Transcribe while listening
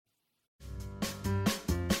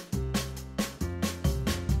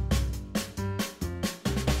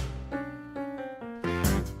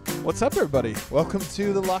What's up, everybody? Welcome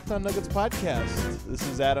to the Locked On Nuggets podcast. This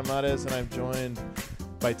is Adam Mares, and I'm joined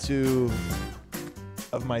by two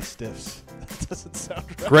of my stiffs. That doesn't sound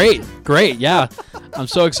right. Great, yeah. I'm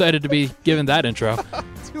so excited to be given that intro.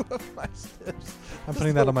 Two of my stiffs. I'm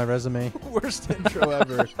putting that on my resume. Worst intro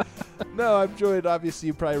ever. No, I'm joined. Obviously,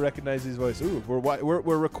 you probably recognize these voices. Ooh,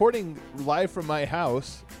 we're recording live from my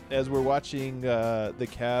house as we're watching the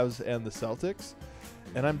Cavs and the Celtics,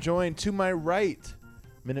 and I'm joined to my right,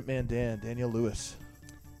 Minuteman Daniel Lewis.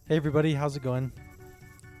 Hey, everybody. How's it going?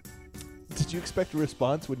 Did you expect a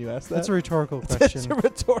response when you asked that? That's a rhetorical question. It's a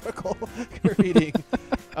rhetorical greeting.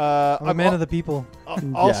 I'm a man of the people.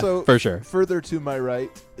 Also, yeah, for sure. Further to my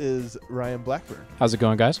right is Ryan Blackburn. How's it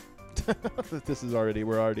going, guys? We're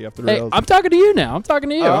already off the Hey, rails. I'm talking to you now. I'm talking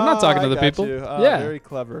to you. I'm not talking to the got people. You. Yeah. Very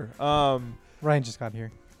clever. Ryan just got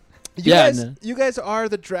here. You guys are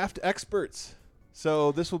the draft experts.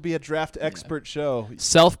 So this will be a draft expert show.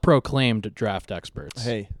 Self-proclaimed draft experts.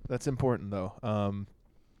 Hey, that's important, though.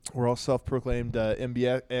 We're all self-proclaimed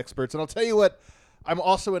NBA experts. And I'll tell you what I'm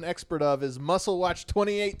also an expert of is Muscle Watch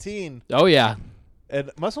 2018. Oh, yeah.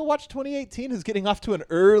 And Muscle Watch 2018 is getting off to an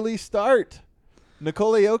early start.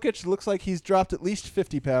 Nikola Jokic looks like he's dropped at least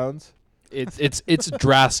 50 pounds. It's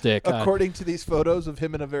drastic. According to these photos of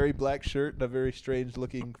him in a very black shirt and a very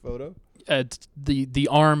strange-looking photo. The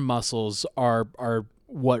arm muscles are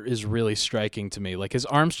what is really striking to me. Like, his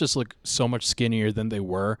arms just look so much skinnier than they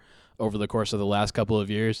were over the course of the last couple of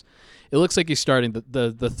years. It looks like he's starting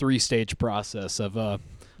the three-stage process of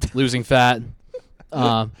losing fat,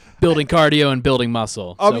 building cardio, and building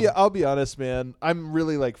muscle. I'll be honest, man. I'm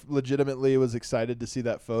really legitimately was excited to see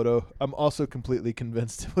that photo. I'm also completely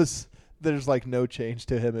convinced there's no change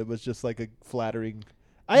to him. It was just like a flattering.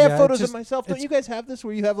 I have photos of myself. Don't you guys have this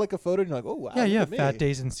where you have a photo and you're like, oh wow? Yeah, you have me. fat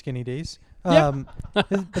days and skinny days. Yeah. But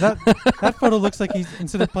that photo looks like he's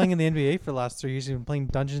instead of playing in the NBA for the last 3 years, he's been playing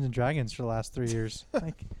Dungeons and Dragons for the last 3 years.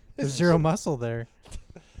 There's zero muscle there.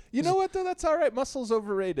 You know what though? That's all right. Muscle's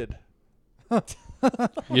overrated.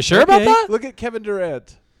 You sure about that? Look at Kevin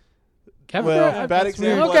Durant. Bad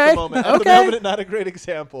example okay. at the moment. At Okay. the moment, not a great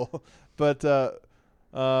example. But look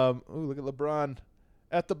at LeBron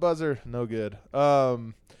at the buzzer, no good.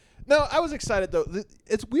 No, I was excited though.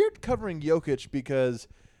 It's weird covering Jokic because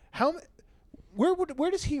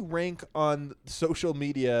where does he rank on social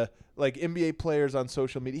media? Like NBA players on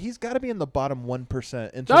social media, he's got to be in the bottom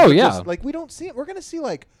 1%. Oh yeah, we don't see it. We're gonna see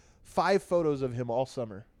 5 photos of him all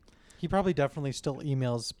summer. He probably definitely still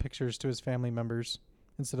emails pictures to his family members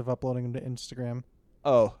instead of uploading them to Instagram.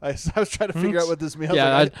 Oh, I was trying to figure out what this means.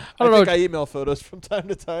 Yeah, I don't know. I email photos from time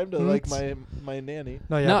to time to my nanny.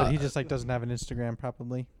 No, No. but he just doesn't have an Instagram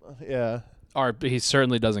probably. Yeah. Or he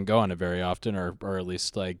certainly doesn't go on it very often, or at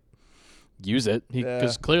least use it.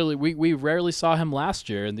 Because clearly we rarely saw him last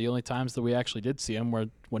year, and the only times that we actually did see him were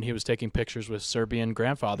when he was taking pictures with Serbian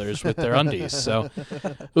grandfathers with their undies. So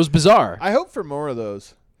it was bizarre. I hope for more of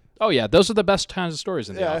those. Oh yeah, those are the best kinds of stories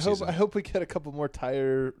in the offseason. I hope we get a couple more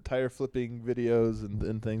tire flipping videos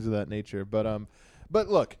and things of that nature. But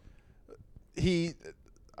look, I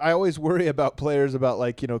always worry about players about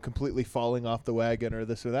completely falling off the wagon or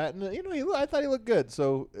this or that, and I thought he looked good.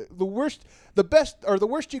 So the worst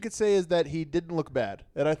you could say is that he didn't look bad,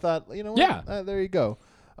 and I thought there you go.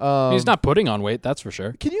 He's not putting on weight, that's for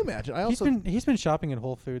sure. Can you imagine? He's been shopping at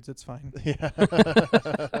Whole Foods. It's fine. Yeah.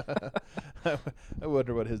 I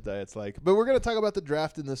wonder what his diet's like. But we're going to talk about the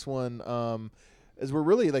draft in this one. As we're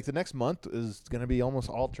really the next month is going to be almost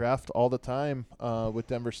all draft all the time with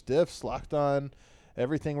Denver Stiffs locked on.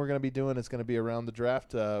 Everything we're going to be doing is going to be around the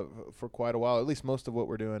draft for quite a while. At least most of what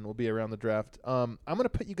we're doing will be around the draft. I'm going to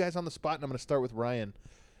put you guys on the spot, and I'm going to start with Ryan.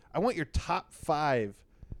 I want your top 5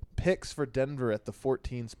 picks for Denver at the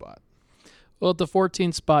 14 spot. Well, at the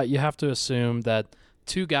 14 spot, you have to assume that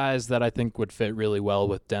 2 guys that I think would fit really well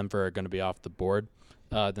with Denver are going to be off the board.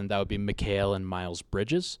 Then that would be Mikal and Miles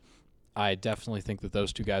Bridges. I definitely think that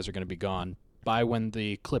those 2 guys are going to be gone by when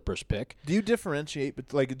the Clippers pick. Do you differentiate? But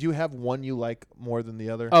do you have one you like more than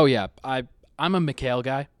the other? Oh yeah, I'm a Mikal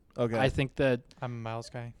guy. Okay. I think that I'm a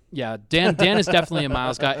Miles guy. Yeah, Dan is definitely a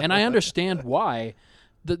Miles guy, and I understand why.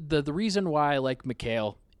 The reason why I like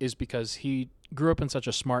Mikal is because he grew up in such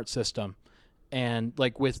a smart system, and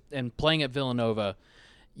playing at Villanova,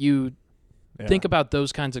 you think about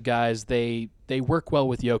those kinds of guys. They work well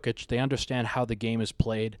with Jokic. They understand how the game is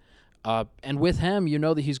played. And with him,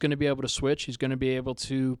 that he's going to be able to switch. He's going to be able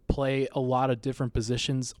to play a lot of different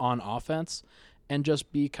positions on offense and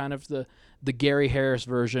just be kind of the Gary Harris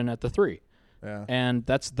version at the 3. Yeah. And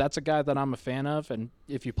that's a guy that I'm a fan of. And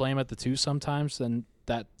if you play him at the 2 sometimes, then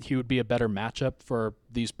that he would be a better matchup for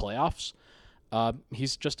these playoffs.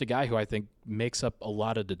 he's just a guy who I think makes up a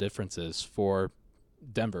lot of the differences for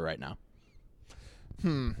Denver right now.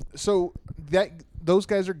 So those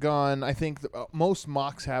guys are gone. I think most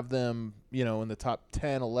mocks have them, in the top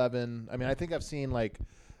 10, 11. I mean, I think I've seen like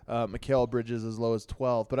Mikal Bridges as low as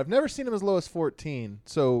 12, but I've never seen him as low as 14.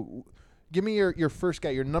 So give me your first guy,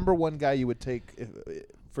 your number one guy you would take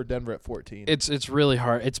for Denver at 14. It's really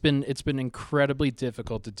hard. It's been incredibly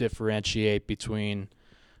difficult to differentiate between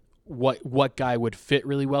what guy would fit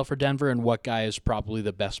really well for Denver and what guy is probably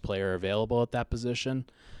the best player available at that position.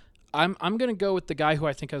 I'm going to go with the guy who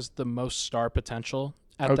I think has the most star potential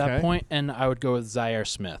at that point, and I would go with Zaire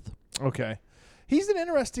Smith. Okay. He's an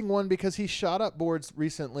interesting one because he shot up boards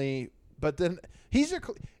recently, but then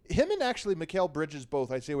him and actually Mikal Bridges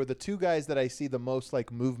both, I'd say, were the two guys that I see the most like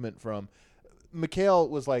movement from. Mikal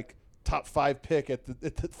was like top 5 pick at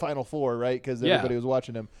the Final Four, right? Because everybody was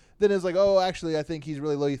watching him. Then it's like, oh, actually, I think he's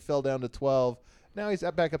really low. He fell down to 12. Now he's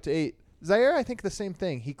back up to 8. Zaire, I think the same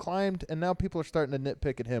thing. He climbed, and now people are starting to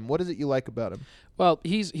nitpick at him. What is it you like about him? Well,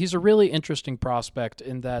 he's a really interesting prospect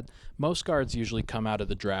in that most guards usually come out of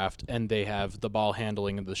the draft and they have the ball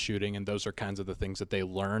handling and the shooting, and those are kinds of the things that they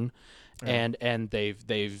learn, and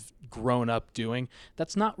they've grown up doing.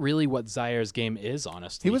 That's not really what Zaire's game is,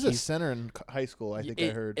 honestly. He was a center in high school, I think I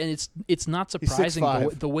heard. And it's not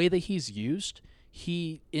surprising the way that he's used.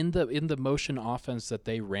 He in the motion offense that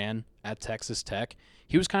they ran at Texas Tech,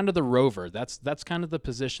 he was kind of the rover. That's kind of the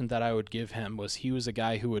position that I would give him. Was he was a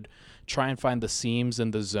guy who would try and find the seams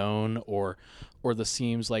in the zone or the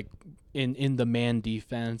seams like in the man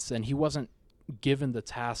defense, and he wasn't given the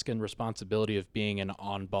task and responsibility of being an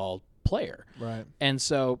on-ball player. Right. And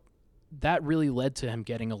so that really led to him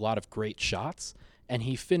getting a lot of great shots. And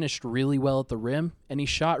he finished really well at the rim, and he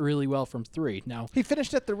shot really well from 3. Now he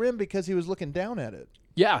finished at the rim because he was looking down at it.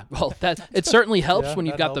 Yeah, well, that it certainly helps when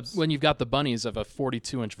you've got the bunnies of a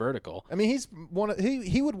 42-inch vertical. I mean, he's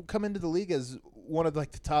he would come into the league as one of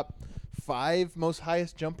like the top 5 most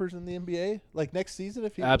highest jumpers in the NBA. Like next season,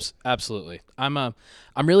 if he absolutely, I'm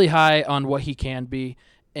really high on what he can be,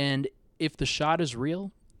 and if the shot is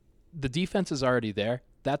real, the defense is already there.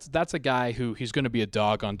 That's a guy who he's going to be a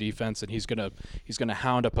dog on defense, and he's going to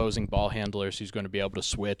hound opposing ball handlers. He's going to be able to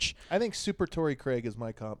switch. I think Super Torrey Craig is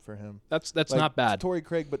my comp for him. That's like, not bad. Torrey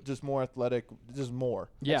Craig, but just more athletic, just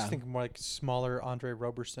more. I just think more like smaller Andre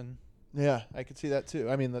Roberson. Yeah, I could see that too.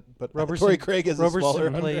 I mean, but Roberson, Torrey Craig is a smaller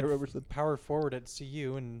Andre played Roberson. Power forward at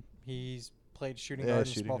CU, and he's played shooting guard and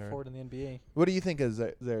small forward in the NBA. What do you think of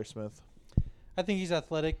Zaire Smith? I think he's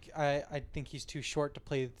athletic. I think he's too short to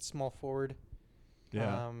play small forward.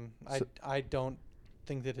 Yeah. I don't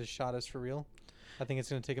think that his shot is for real. I think it's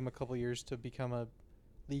going to take him a couple years to become a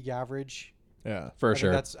league average. Yeah, for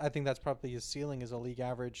sure. I think that's probably his ceiling is a league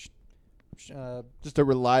average. Just a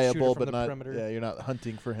reliable, but not. perimeter. Yeah, you're not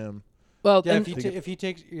hunting for him. Well, yeah. If he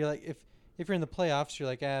takes, you're like if you're in the playoffs, you're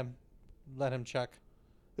like, let him check.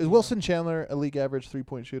 Is Wilson Chandler a league average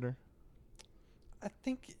 3-point shooter? I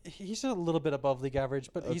think he's a little bit above league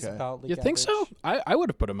average, but he's about league average. You think so? I would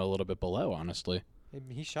have put him a little bit below, honestly.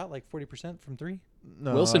 He shot like 40% from 3.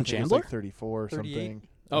 No, Wilson I think Chandler? it was like 34 or 38? something.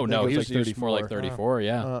 Oh no, he was more like 34. 34.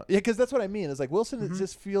 Yeah. Yeah, because that's what I mean. It's like Wilson. It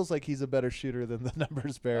just feels like he's a better shooter than the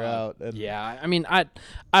numbers bear out. And yeah, I mean, I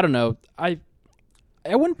don't know. I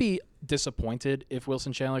wouldn't be disappointed if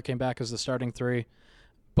Wilson Chandler came back as the starting 3,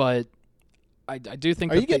 but I do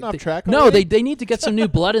think. Are you getting off track? No, already? they need to get some new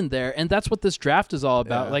blood in there, and that's what this draft is all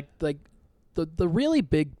about. Yeah. Like the really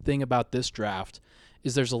big thing about this draft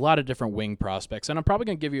is there's a lot of different wing prospects, and I'm probably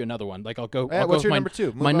gonna give you another one. Like I'll go. Yeah, I'll what's go your with number 2?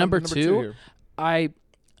 Move my on to number 2 here.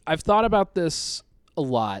 I've thought about this a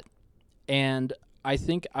lot, and I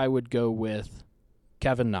think I would go with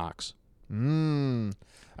Kevin Knox.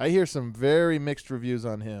 I hear some very mixed reviews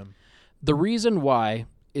on him. The reason why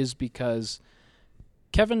is because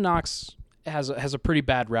Kevin Knox has a pretty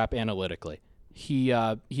bad rap analytically. He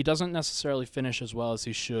doesn't necessarily finish as well as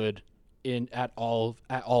he should at all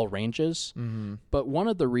ranges. Mm-hmm. But one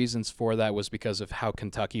of the reasons for that was because of how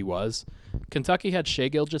Kentucky was. Kentucky had Shai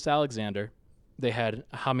Gilgeous-Alexander. They had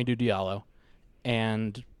Hamidou Diallo,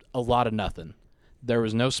 and a lot of nothing. There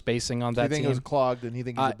was no spacing on that You think team. it was clogged, and he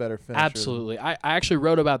thinks he's a better finisher? Absolutely. I actually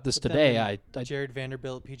wrote about this today. Jared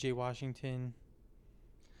Vanderbilt, P.J. Washington.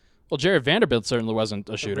 Well, Jared Vanderbilt certainly wasn't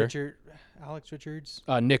a shooter. Alex Richards.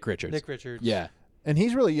 Nick Richards. Nick Richards. Yeah. And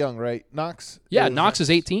he's really young, right? Knox. Knox is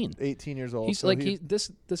 18. 18 years old. He's so like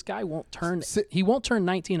this guy won't turn. He won't turn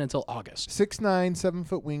 19 until August. 6'9",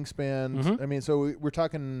 7-foot wingspan. Mm-hmm. I mean, so we're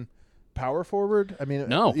talking power forward? I mean,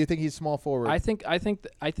 No. You think he's small forward? I think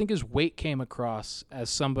his weight came across as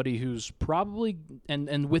somebody who's probably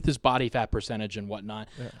and with his body fat percentage and whatnot.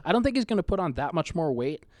 Yeah. I don't think he's going to put on that much more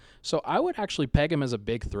weight. So I would actually peg him as a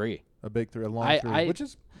big 3. A big 3, a long 3, which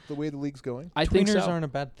is the way the league's going. I think Tweeners so. aren't a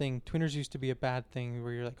bad thing. Tweeners used to be a bad thing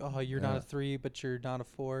where you're like, oh, you're not Yeah. a 3, but you're not a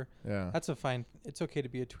 4. Yeah. That's a fine. It's okay to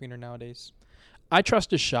be a tweener nowadays. I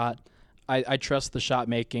trust his shot. I trust the shot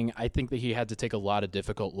making. I think that he had to take a lot of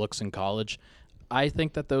difficult looks in college. I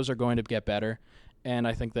think that those are going to get better. And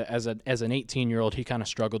I think that as an 18-year-old, he kind of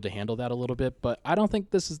struggled to handle that a little bit. But I don't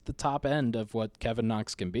think this is the top end of what Kevin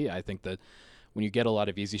Knox can be. I think that when you get a lot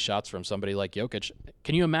of easy shots from somebody like Jokic,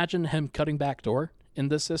 can you imagine him cutting back door in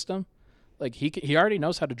this system? Like he already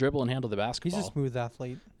knows how to dribble and handle the basketball. He's a smooth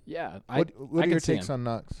athlete. Yeah. What I are your could see takes him. on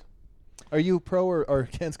Knox? Are you pro or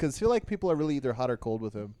against? Because I feel like people are really either hot or cold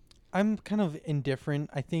with him. I'm kind of indifferent.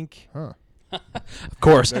 I think. Huh. Of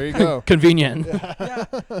course. There you go. Convenient. Yeah,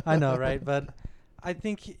 I know, right? But I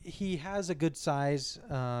think he has a good size.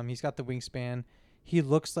 He's got the wingspan. He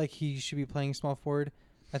looks like he should be playing small forward.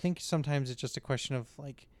 I think sometimes it's just a question of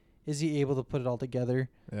like, is he able to put it all together?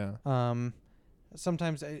 Yeah.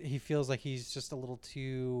 Sometimes he feels like he's just a little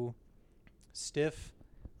too stiff.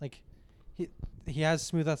 Like he has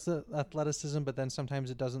smooth athleticism, but then sometimes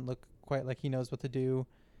it doesn't look quite like he knows what to do.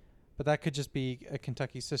 But that could just be a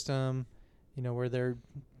Kentucky system, where they're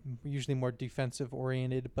usually more defensive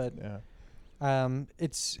oriented. But Yeah.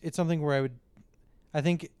 it's something where I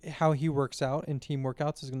think how he works out in team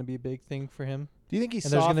workouts is going to be a big thing for him. Do you think he's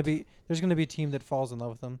And soft? there's going to be a team that falls in love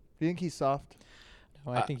with him. Do you think he's soft?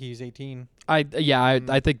 No, I think he's 18. I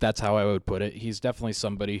think that's how I would put it. He's definitely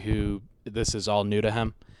somebody who this is all new to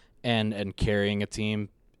him, and carrying a team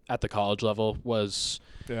at the college level was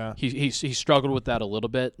Yeah. he struggled with that a little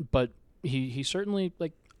bit, but he certainly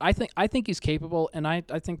I think he's capable, and I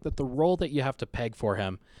think that the role that you have to peg for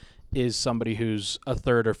him is somebody who's a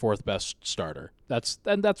third or fourth best starter.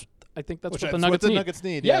 I think that's what the Nuggets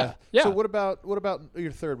need. Yeah. Yeah. So what about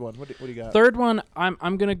your third one? What do you got? Third one,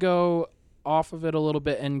 I'm gonna go off of it a little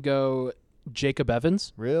bit and go Jacob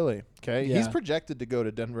Evans. Really? Okay. Yeah. He's projected to go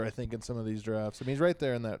to Denver, I think, in some of these drafts. I mean, he's right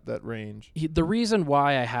there in that range. The reason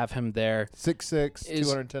why I have him there, 6'6", Is-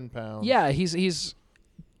 210 pounds. yeah, he's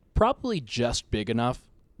probably just big enough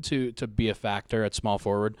to be a factor at small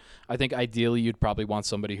forward. I think ideally you'd probably want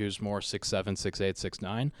somebody who's more 6'7", 6'8",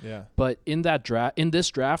 6'9". Yeah. But in this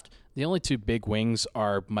draft, the only 2 big wings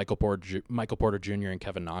are Michael Porter Jr. and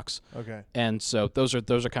Kevin Knox. Okay. And so those are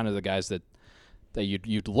kind of the guys that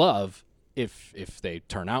you'd love if they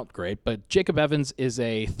turn out great. But Jacob Evans is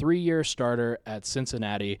a 3-year starter at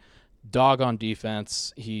Cincinnati, dog on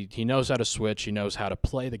defense. He knows how to switch. He knows how to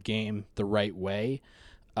play the game the right way.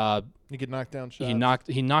 He could knock down shots.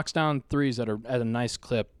 He knocks down threes at a nice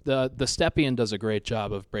clip. The Stepien does a great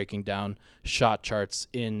job of breaking down shot charts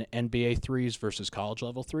in NBA threes versus college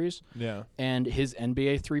level threes. Yeah. And his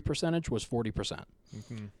NBA 3 percentage was 40%.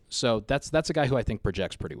 Mm-hmm. So that's a guy who I think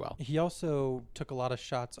projects pretty well. He also took a lot of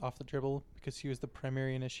shots off the dribble because he was the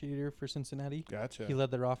primary initiator for Cincinnati. Gotcha. He led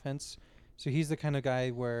their offense. So he's the kind of guy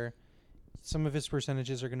where some of his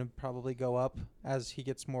percentages are going to probably go up as he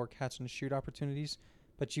gets more catch and shoot opportunities.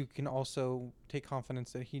 But you can also take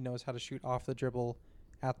confidence that he knows how to shoot off the dribble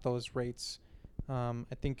at those rates. I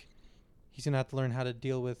think he's going to have to learn how to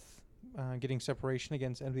deal with getting separation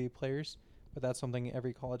against NBA players. But that's something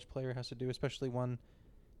every college player has to do, especially one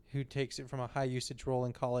who takes it from a high usage role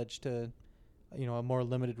in college to, a more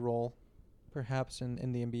limited role, perhaps in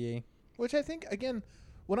the NBA. Which I think, again,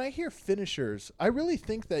 when I hear finishers, I really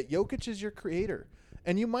think that Jokic is your creator.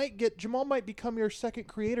 And Jamal might become your second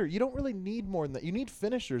creator. You don't really need more than that. You need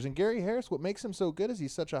finishers. And Gary Harris, what makes him so good is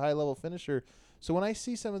he's such a high-level finisher. So when I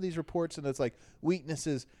see some of these reports and it's like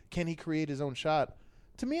weaknesses, can he create his own shot?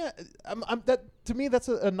 To me, that's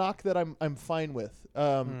a knock that I'm fine with,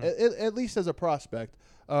 at least as a prospect.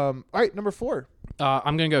 All right, number 4.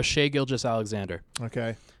 I'm going to go Shai Gilgeous-Alexander.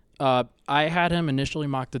 Okay. I had him initially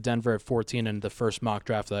mocked to Denver at 14 in the first mock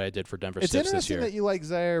draft that I did for Denver It's Stiffs this year. interesting that you like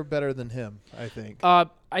Zaire better than him, I think.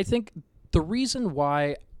 I think the reason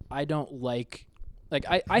why I don't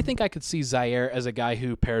I think I could see Zaire as a guy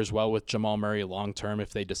who pairs well with Jamal Murray long term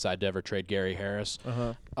if they decide to ever trade Gary Harris.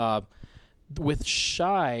 Uh-huh. With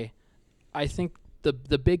Shai, I think the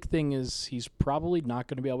big thing is he's probably not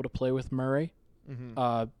going to be able to play with Murray.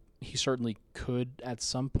 Mm-hmm. He certainly could at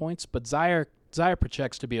some points, but Zaire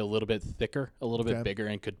projects to be a little bit thicker, a little bit bigger,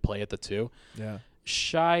 and could play at the 2. Yeah.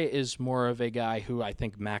 Shai is more of a guy who I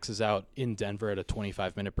think maxes out in Denver at a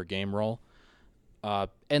 25-minute per game role.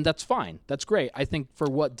 And that's fine. That's great. I think for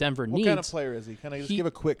what Denver needs. What kind of player is he? Can I just give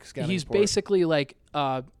a quick scouting He's report? basically like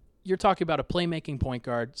you're talking about a playmaking point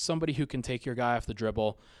guard, somebody who can take your guy off the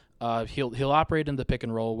dribble. He'll operate in the pick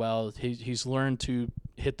and roll well. He's learned to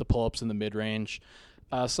hit the pull-ups in the mid-range.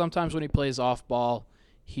 Sometimes when he plays off ball,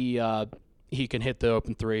 he can hit the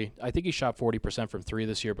open three. I think he shot 40% from three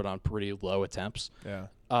this year, but on pretty low attempts.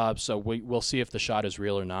 Yeah. So we'll see if the shot is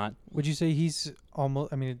real or not. Would you say he's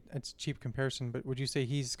almost? I mean, it's a cheap comparison, but would you say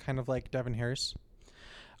he's kind of like Devin Harris?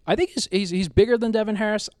 I think he's bigger than Devin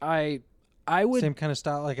Harris. I would Same kind of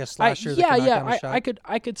style, like a slasher. that can knock down a shot?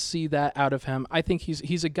 I could see that out of him. I think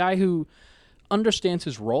he's a guy who understands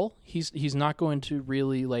his role. He's not going to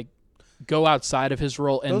really like go outside of his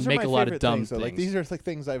role and Those make are my a lot of favorite dumb things, though. things. Like these are like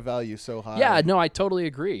things I value so high. Yeah, no, I totally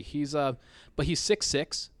agree. But he's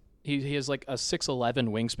 6'6". He has like a 6'11"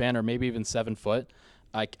 wingspan, or maybe even 7 foot.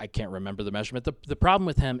 I can't remember the measurement. The problem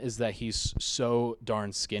with him is that he's so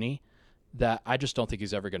darn skinny that I just don't think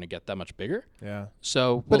he's ever going to get that much bigger. Yeah.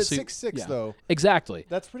 So But we'll at see. 6'6", though. Exactly.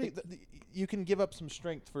 That's pretty. You can give up some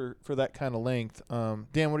strength for that kind of length.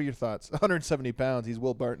 Dan, what are your thoughts? 170 pounds. He's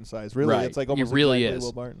Will Barton size. Really, Right. it's like He almost really exactly is.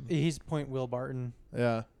 Will Barton. He's point Will Barton.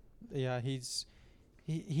 Yeah. Yeah,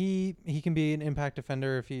 he can be an impact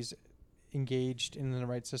defender if he's engaged in the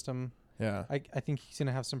right system. Yeah. I think he's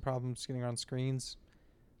gonna have some problems getting around screens,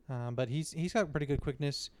 but he's got pretty good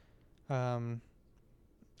quickness.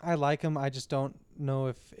 I like him. I just don't know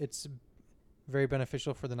if it's very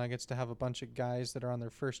beneficial for the Nuggets to have a bunch of guys that are on their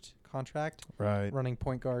first contract Right. running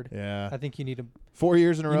point guard. Yeah. I think you need 4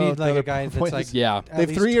 years in a you row. need like a another guy point- that's like Yeah. at They've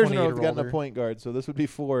least 3 years in a 28 row or gotten a older. point guard, so this would be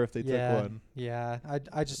 4 if they Yeah, took one. yeah.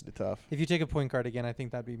 I just It'd be tough. if you take a point guard again, I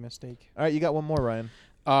think that'd be a mistake. All right, you got one more, Ryan.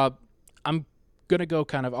 I'm gonna go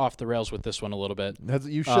kind of off the rails with this one a little bit.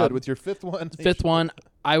 You should with your fifth one. Fifth one,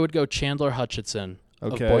 I would go Chandler Hutchinson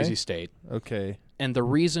Okay. of Boise State. Okay. And the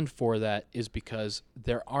reason for that is because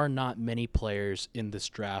there are not many players in this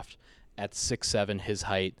draft at 6'7", his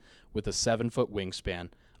height, with a 7-foot wingspan.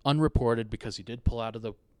 Unreported because he did pull out of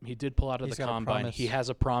the He's the got a combine. promise. He has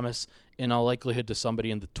a promise in all likelihood to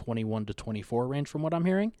somebody in the 21 to 24 range, from what I'm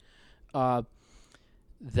hearing.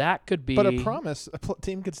 That could be. But a promise,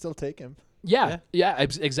 team could still take him. Yeah,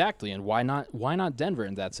 exactly. And why not Denver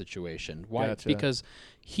in that situation? Why? Gotcha. Because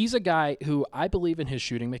he's a guy who I believe in his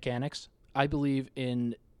shooting mechanics. I believe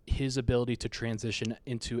in his ability to transition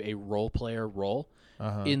into a role player role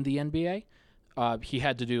in the NBA. He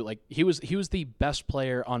had to do he was the best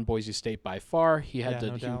player on Boise State by far. He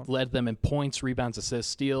led them in points, rebounds, assists,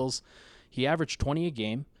 steals. He averaged 20 a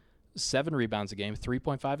game, 7 rebounds a game,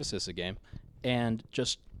 3.5 assists a game, and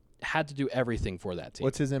just had to do everything for that team.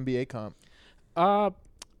 What's his NBA comp?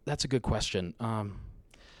 That's a good question.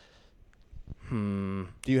 Do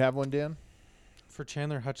you have one, Dan? For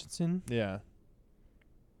Chandler Hutchinson, Yeah.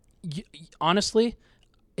 Honestly,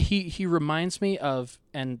 he reminds me of,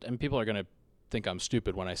 and people are gonna think I'm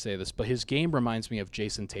stupid when I say this, but his game reminds me of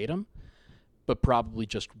Jason Tatum, but probably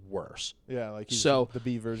just worse. Yeah, like he's So the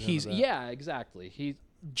B version He's of that. yeah, exactly.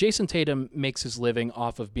 Jason Tatum makes his living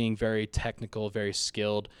off of being very technical, very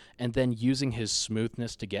skilled, and then using his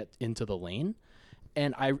smoothness to get into the lane.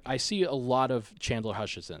 And I see a lot of Chandler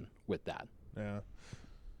Hutchinson with that. Yeah.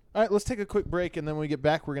 All right, let's take a quick break, and then when we get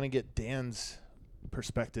back, we're going to get Dan's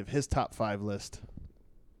perspective, his top 5 list.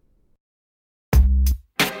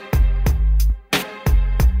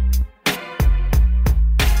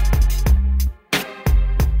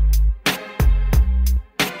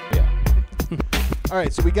 Yeah. All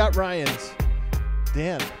right, so we got Ryan's.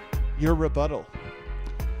 Dan, your rebuttal.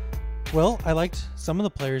 well, I liked some of the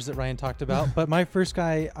players that Ryan talked about, but my first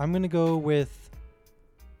guy, I'm going to go with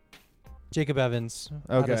Jacob Evans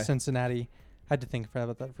out Okay. of Cincinnati. I had to think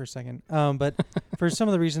about that for a second. But for some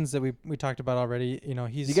of the reasons that we talked about already,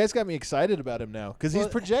 he's You guys got me excited about him now because he's Well,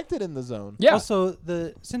 projected in the zone. Yeah. Also,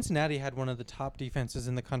 the Cincinnati had one of the top defenses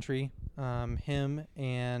in the country. Him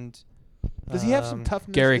and Does he have some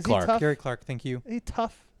toughness? Gary Is he Clark. tough? Gary Clark. Thank you. Is he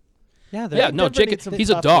tough? Yeah, Yeah, no, Denver Jacob, needs some he's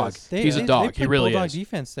a dog. toughness. He's a dog. He played really bulldog is.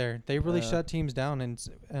 defense there. They really Yeah. shut teams down, and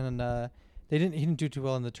he didn't do too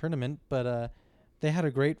well in the tournament, but they had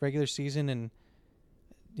a great regular season, and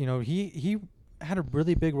he had a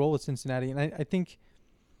really big role with Cincinnati, and I think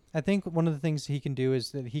one of the things he can do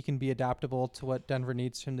is that he can be adaptable to what Denver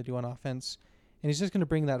needs him to do on offense, and he's just going to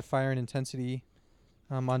bring that fire and intensity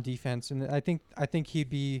on defense, and I think he'd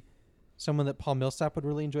be someone that Paul Millsap would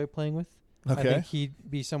really enjoy playing with. I Okay. think he'd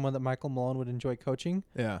be someone that Michael Malone would enjoy coaching.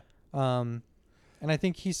 Yeah. And I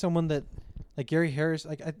think he's someone that, like Gary Harris,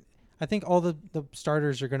 I think all the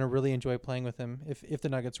starters are going to really enjoy playing with him if the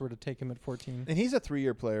Nuggets were to take him at 14. And he's a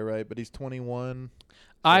 3-year player, right? But he's 21.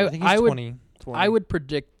 I think he's I would 20. 20. I would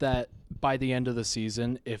predict that by the end of the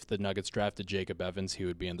season, if the Nuggets drafted Jacob Evans, he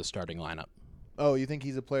would be in the starting lineup. Oh, you think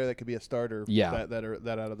he's a player that could be a starter? Yeah. That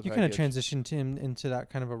out of the You kind of package? transitioned him into that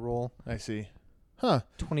kind of a role. I see. Huh.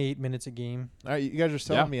 28 minutes a game. All right, you guys are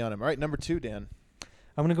selling Yeah. me on him. All right, number 2, Dan.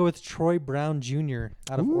 I'm going to go with Troy Brown Jr.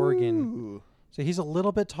 out of Oregon. Ooh. So he's a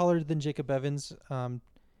little bit taller than Jacob Evans.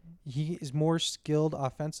 He is more skilled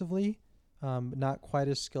offensively, not quite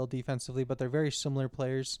as skilled defensively, but they're very similar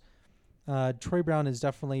players. Troy Brown is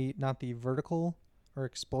definitely not the vertical or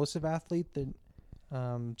explosive athlete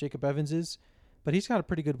that Jacob Evans is, but he's got a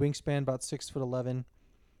pretty good wingspan, about 6'11",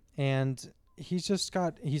 and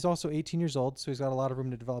he's also 18 years old, so he's got a lot of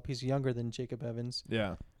room to develop. He's younger than Jacob Evans,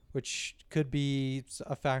 Yeah. which could be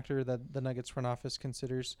a factor that the Nuggets front office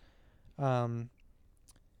considers.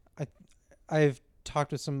 I've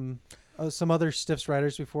talked with some other Stiffs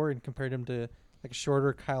writers before and compared him to like a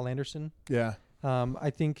shorter Kyle Anderson. Yeah. I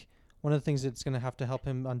think one of the things that's going to have to help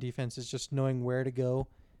him on defense is just knowing where to go.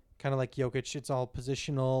 Kind of like Jokic, it's all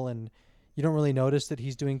positional, and you don't really notice that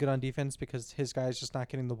he's doing good on defense because his guy's just not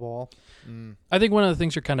getting the ball. Mm. I think one of the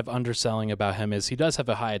things you're kind of underselling about him is he does have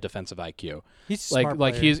a high defensive IQ. He's a smart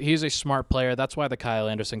like player. he's a smart player. That's why the Kyle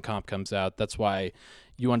Anderson comp comes out. That's why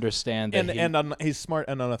you understand that He's smart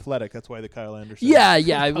and unathletic. That's why the Kyle Anderson.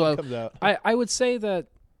 Yeah. Well, comes out. I would say that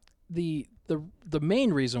the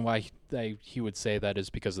main reason why he would say that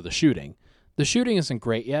is because of the shooting. The shooting isn't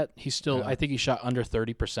great yet. He's still Yeah. I think he shot under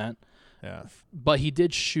 30%, Yeah. but he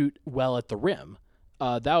did shoot well at the rim.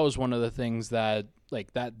 That was one of the things that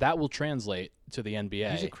will translate to the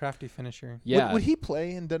NBA. He's a crafty finisher. Yeah, Would he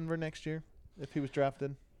play in Denver next year if he was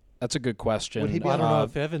drafted? that's a good question. Would he be Well, I don't know Uh,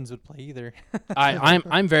 if Evans would play either.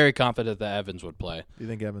 I'm very confident that Evans would play. Do you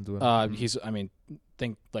think Evans would?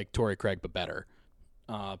 Think like Torrey Craig, but better.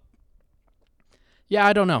 Yeah,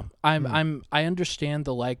 I don't know. I understand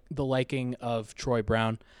the liking of Troy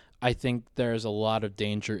Brown. I think there's a lot of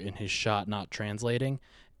danger in his shot not translating,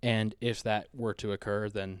 and if that were to occur,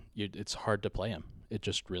 then it's hard to play him. It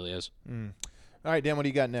just really is. All right, Dan, what do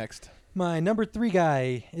you got next? My number 3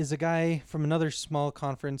 guy is a guy from another small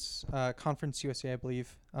conference, Conference USA, I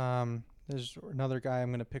believe. There's another guy I'm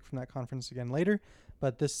going to pick from that conference again later,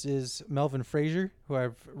 but this is Melvin Frazier, who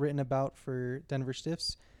I've written about for Denver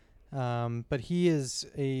Stiffs. But he is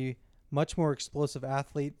a much more explosive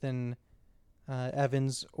athlete than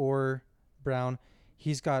Evans or Brown.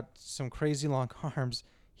 He's got some crazy long arms.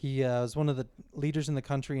 He is one of the leaders in the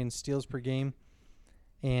country in steals per game,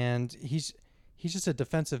 and he's just a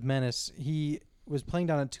defensive menace. He was playing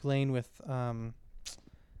down at Tulane with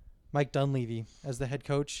Mike Dunleavy as the head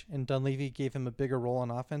coach, and Dunleavy gave him a bigger role on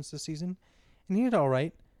offense this season, and he did all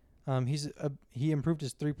right. He improved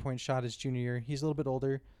his 3-point shot his junior year. He's a little bit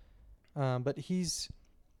older, but he's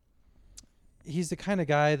the kind of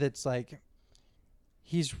guy that's like,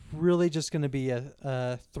 he's really just going to be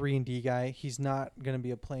a 3-and-D guy. He's not going to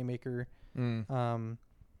be a playmaker.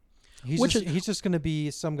 He's just going to be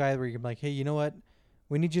some guy where you're like, hey, you know what?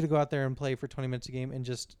 We need you to go out there and play for 20 minutes a game and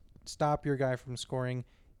just stop your guy from scoring,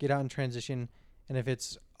 get out in transition, and if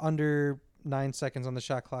it's under 9 seconds on the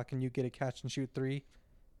shot clock and you get a catch and shoot 3,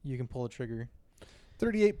 you can pull a trigger.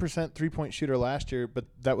 38% 3-point shooter last year, but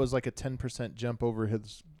that was like a 10% jump over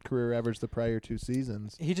his career average the prior 2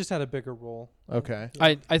 seasons. He just had a bigger role. Okay.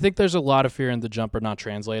 Yeah. I think there's a lot of fear in the jumper not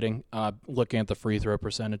translating. Looking at the free throw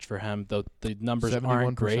percentage for him, the numbers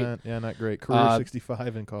aren't great. Yeah, not great. Career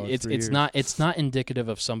 65 in college. It's 3 years. it's not indicative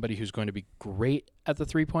of somebody who's going to be great at the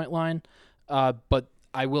 3-point line. But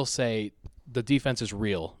I will say the defense is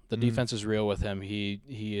real. The defense is real with him.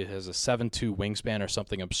 He has a 7'2" wingspan or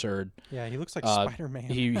something absurd. Yeah, he looks like Spider-Man.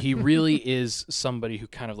 He really is somebody who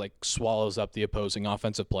kind of like swallows up the opposing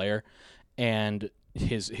offensive player, and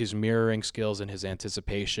his mirroring skills and his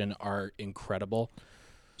anticipation are incredible.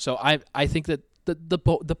 So I think that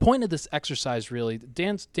the point of this exercise really,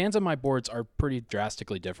 Dan's and my boards are pretty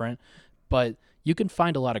drastically different, but you can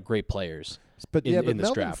find a lot of great players. But in this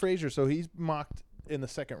Melvin draft. Frazier, so he's mocked in the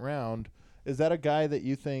second round. Is that a guy that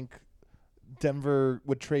you think Denver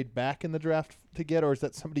would trade back in the draft to get, or is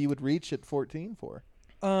that somebody you would reach at 14 for?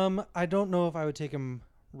 I don't know if I would take him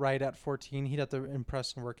right at 14. He'd have to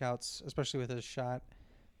impress in workouts, especially with his shot.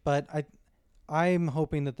 But I'm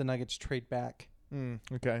hoping that the Nuggets trade back.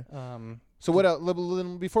 Okay. So what else?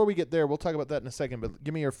 Before we get there, we'll talk about that in a second. But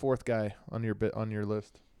give me your 4th guy on your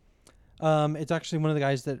list. It's actually one of the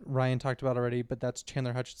guys that Ryan talked about already, but that's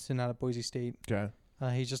Chandler Hutchinson out of Boise State. Okay.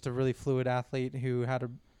 He's just a really fluid athlete who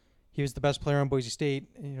he was the best player on Boise State.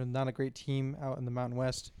 Not a great team out in the Mountain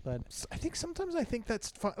West, but I think that's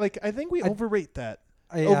fun. Like I think we overrate that.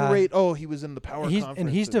 he was in the power conference. And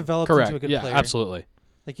he's developed Correct. into a good Yeah, player. absolutely.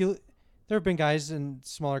 Like there have been guys in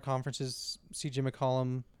smaller conferences, C.J.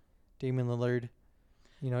 McCollum, Damian Lillard,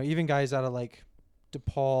 even guys out of like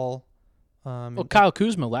DePaul. Well, Kyle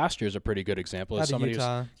Kuzma last year is a pretty good example out of of somebody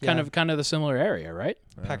Utah, who's kind of the similar area, right?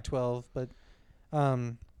 Pac-12, but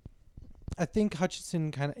I think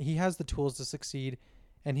Hutchinson he has the tools to succeed,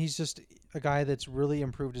 and he's just a guy that's really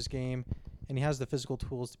improved his game, and he has the physical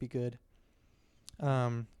tools to be good.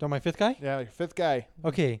 Do my fifth guy? Yeah, your fifth guy.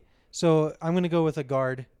 Okay, so I'm gonna go with a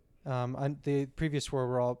guard. The previous four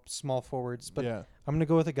were all small forwards, but yeah. I'm gonna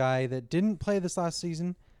go with a guy that didn't play this last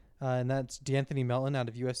season, and that's D'Anthony Melton out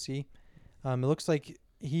of USC. It looks like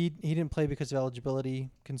he didn't play because of eligibility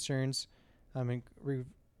concerns,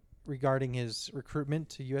 regarding his recruitment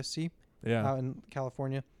to USC out in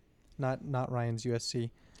California, not Ryan's USC.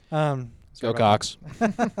 Go Cox.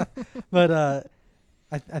 But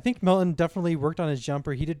I think Melton definitely worked on his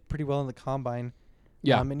jumper. He did pretty well in the combine.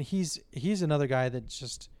 Yeah, and he's another guy that's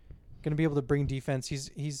just going to be able to bring defense. He's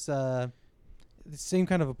the same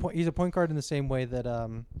kind of a point. He's a point guard in the same way that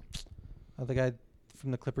the guy from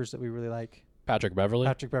the Clippers that we really like, Patrick Beverly.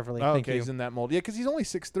 Oh, thank you. He's in that mold. Yeah, because he's only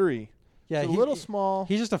 6'3". Yeah, so a little small.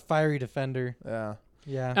 He's just a fiery defender. Yeah.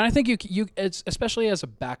 Yeah. And I think it's especially as a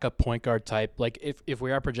backup point guard type. Like if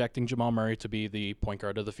we are projecting Jamal Murray to be the point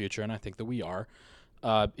guard of the future, and I think that we are.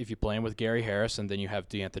 If you play him with Gary Harris and then you have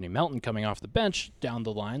D'Anthony Melton coming off the bench down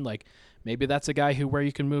the line, like maybe that's a guy where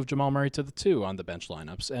you can move Jamal Murray to the 2 on the bench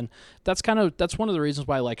lineups, and that's one of the reasons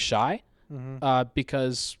why I like Shai,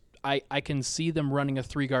 because I can see them running a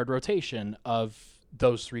 3-guard rotation of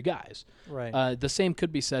those 3 guys. Right. The same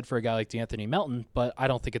could be said for a guy like D'Anthony Melton, but I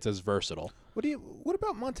don't think it's as versatile. What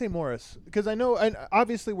about Monte Morris? Because I know, and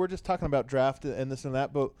obviously we're just talking about draft and this and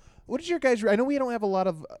that, but what is your guys? I know we don't have a lot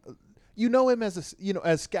of. You know him as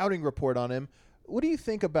as scouting report on him. What do you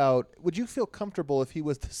think about? Would you feel comfortable if he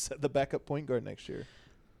was the backup point guard next year?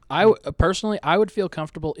 Personally, I would feel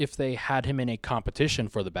comfortable if they had him in a competition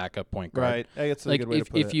for the backup point guard. Right, that's a like good way to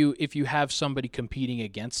put it. if you have somebody competing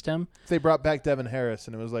against him, if they brought back Devin Harris,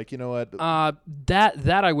 and it was like, you know what?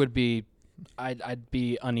 That I would be, I'd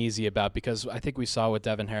be uneasy about, because I think we saw what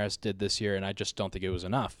Devin Harris did this year, and I just don't think it was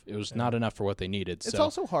enough. It was not enough for what they needed. It's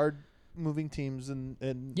also hard moving teams and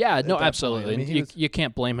absolutely. I mean, you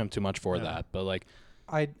can't blame him too much for that, but like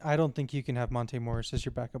I don't think you can have Monte Morris as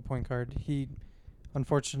your backup point guard.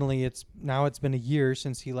 Unfortunately, it's been a year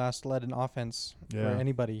since he last led an offense for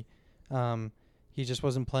anybody. He just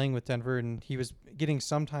wasn't playing with Denver, and he was getting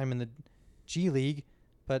some time in the G League,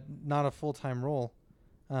 but not a full-time role.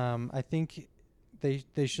 I think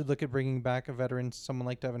they should look at bringing back a veteran, someone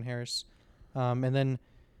like Devin Harris, and then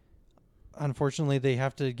unfortunately they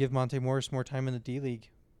have to give Monte Morris more time in the D League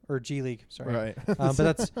or G League. Sorry, right?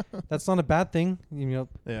 But that's not a bad thing.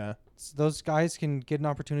 Yeah. Those guys can get an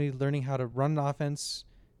opportunity learning how to run an offense,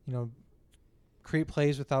 create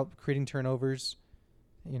plays without creating turnovers,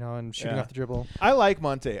 and shooting off the dribble. I like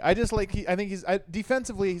Monte. I just like I think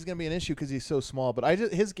defensively he's going to be an issue because he's so small. But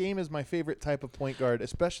his game is my favorite type of point guard,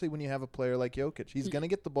 especially when you have a player like Jokic. He's going to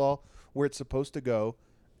get the ball where it's supposed to go,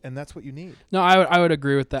 and that's what you need. No, I would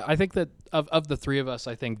agree with that. I think that of the 3 of us,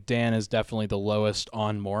 I think Dan is definitely the lowest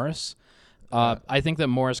on Morris. I think that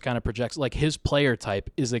Morris kind of projects, like, his player type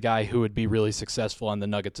is a guy who would be really successful on the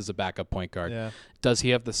Nuggets as a backup point guard. Yeah. Does he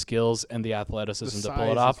have the skills and the athleticism to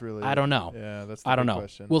pull it off? Really, I don't know. Yeah, that's the I don't big know.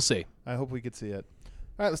 question. We'll see. I hope we could see it.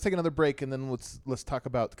 All right, let's take another break, and then let's talk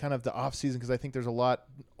about kind of the off season, because I think there's a lot,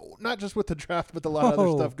 not just with the draft, but a lot of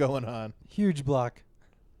other stuff going on. Huge block.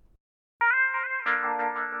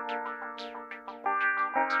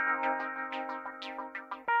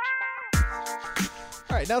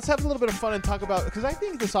 All right, now let's have a little bit of fun and talk about, because I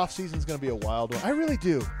think this offseason is going to be a wild one. I really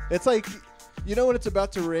do. It's like, when it's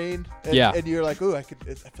about to rain, and you're like, "Ooh, I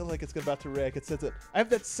feel like it's about to rain. I could sense it." I have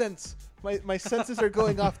that sense. My senses are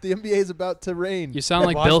going off. The NBA is about to rain. You sound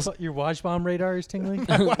like Bill. Your watch bomb radar is tingling.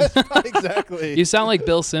 Exactly. You sound like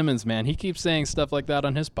Bill Simmons, man. He keeps saying stuff like that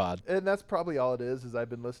on his pod. And that's probably all it is I've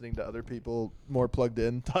been listening to other people more plugged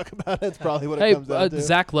in talk about it. It's probably what it comes down to.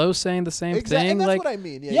 Zach Lowe saying the same thing. And that's like, what I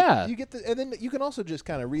mean. Yeah. You get and then you can also just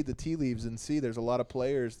kind of read the tea leaves and see there's a lot of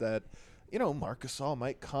players that, Marc Gasol,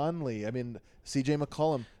 Mike Conley. I mean, C.J.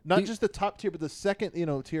 McCollum. Not just the top tier, but the second,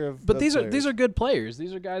 tier of. But these players. are good players.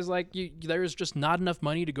 These are guys like you. There's just not enough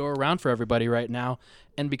money to go around for everybody right now,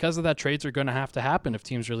 and because of that, trades are going to have to happen if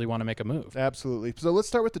teams really want to make a move. Absolutely. So let's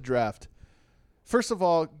start with the draft. First of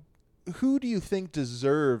all, who do you think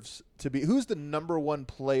deserves to be? Who's the number one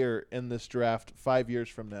player in this draft 5 years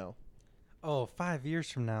from now? Oh, 5 years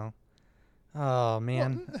from now. Oh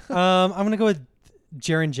man. I'm gonna go with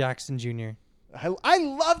Jaren Jackson Jr. I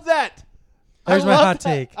love that. There's my hot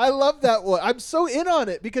take. I love that one. I'm so in on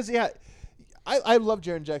it because I love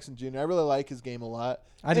Jaren Jackson Jr. I really like his game a lot.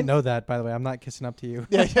 I didn't know that, by the way. I'm not kissing up to you.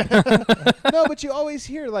 Yeah. No, but you always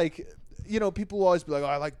hear like, people will always be like, "Oh,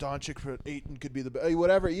 I like Doncic, but Ayton could be the best."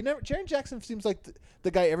 Whatever. Jaren Jackson seems like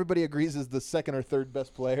the guy everybody agrees is the second or third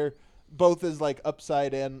best player, both as like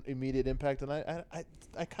upside and immediate impact. And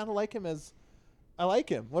I kind of like him I like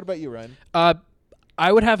him. What about you, Ryan?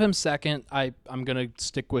 I would have him second. I'm gonna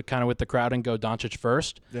stick with the crowd and go Doncic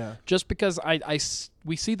first. Yeah. Just because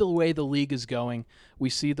we see the way the league is going. We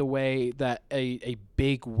see the way that a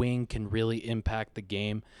big wing can really impact the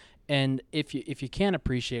game. And if you can't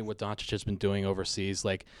appreciate what Doncic has been doing overseas,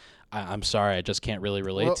 like I'm sorry, I just can't really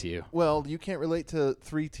relate to you. Well, you can't relate to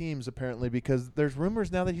 3 teams apparently because there's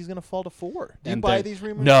rumors now that he's going to fall to 4. Do you And buy these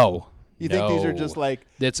rumors? No. You think these are just like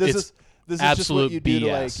It's this is absolute just what you do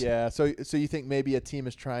BS. to like So you think maybe a team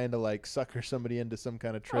is trying to like sucker somebody into some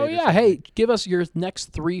kind of trade? Oh or yeah, something? hey, give us your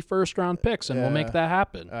next 3 first-round picks and we'll Yeah. make that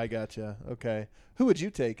happen. I gotcha. Okay. Who would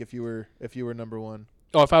you take if you were number 1?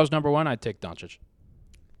 Oh, if I was number 1, I'd take Doncic.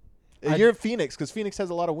 You're Phoenix because Phoenix has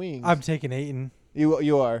a lot of wings. I'm taking Ayton.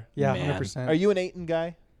 You are. Yeah, Man. 100%. Are you an Ayton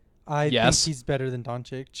guy? I Yes. think he's better than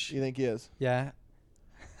Doncic. You think he is? Yeah.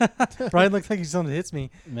 Brian looks like he's someone that hits me.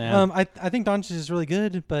 Man. I think Doncic is really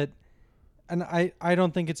good, but I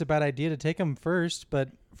don't think it's a bad idea to take him first. But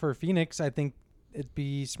for Phoenix, I think it'd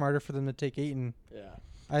be smarter for them to take Ayton. Yeah.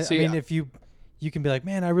 I See, mean, if you can be like,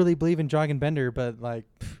 man, I really believe in Dragon Bender, but like,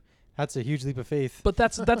 that's a huge leap of faith. But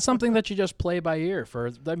that's something that you just play by ear.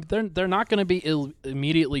 They're not going to be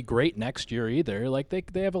immediately great next year either. Like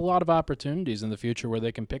they have a lot of opportunities in the future where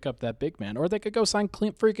they can pick up that big man, or they could go sign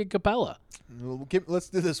Clint freaking Capella. Let's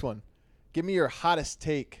do this one. Give me your hottest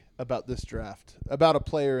take about this draft, about a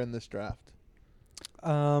player in this draft.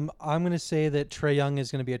 I'm gonna say that Trae Young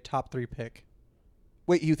is gonna be a top 3 pick.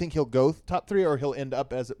 Wait, you think he'll go top 3 or he'll end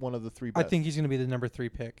up as one of the 3 best? I think he's gonna be the number 3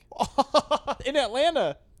 pick. In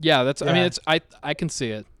Atlanta. Yeah, that's. I Yeah. mean, it's. I can see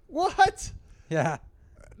it. What? Yeah,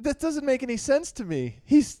 That doesn't make any sense to me.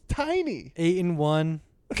 He's tiny. Ayton 1,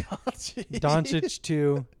 God, jeez. Doncic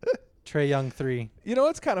 2, Trae Young 3. You know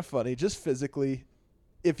what's kind of funny? Just physically,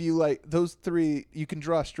 if you like those 3, you can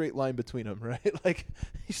draw a straight line between them, right? Like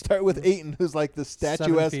you start with Ayton, who's like the 7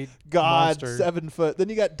 statuesque feet god, monster. 7 foot. Then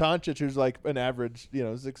you got Doncic, who's like an average,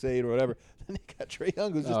 6'8" or whatever. Then you got Trae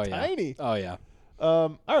Young, who's just Oh yeah. tiny. Oh yeah.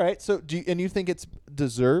 All right. So you think it's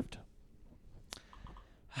deserved?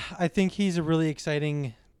 I think he's a really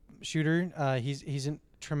exciting shooter. He's a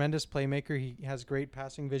tremendous playmaker. He has great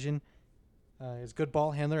passing vision. He's a good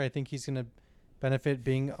ball handler. I think he's going to benefit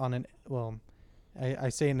being on I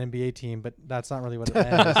say an NBA team, but that's not really what it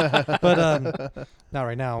is. But not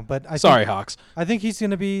right now. But Sorry, Hawks. I think he's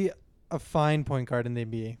going to be a fine point guard in the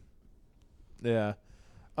NBA. Yeah.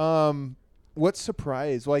 What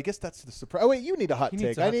surprise? Well, I guess that's the surprise. Oh wait, you need a hot He take.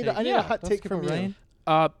 needs a I hot need take. I need Yeah, a hot Don't take skip from over you.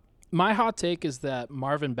 Ryan. My hot take is that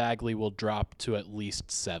Marvin Bagley will drop to at least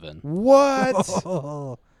 7. What?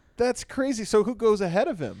 Oh, That's crazy. So who goes ahead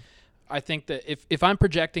of him? I think that if I'm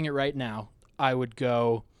projecting it right now, I would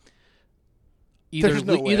go either There's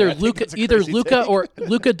no way. either I think Luka that's a crazy Luka take. or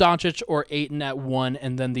Luka Doncic or Ayton at 1,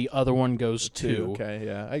 and then the other one goes 2. Okay,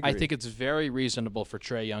 yeah, I agree. I think it's very reasonable for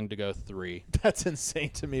Trae Young to go 3. that's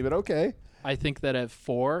insane to me, but okay. I think that at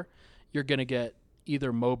 4, you're going to get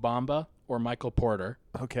either Mo Bamba or Michael Porter,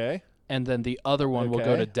 Okay. and then the other one will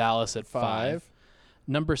go Okay. to Dallas at 5. 5.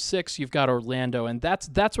 Number 6, you've got Orlando, and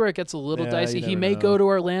that's where it gets a little Yeah, dicey. you He never may know. go to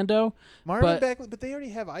Orlando. Marvin But- Bagley, but they already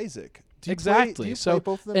have Isaac. Do you Exactly. Play, do you So play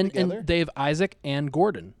both of them and together? they have Isaac and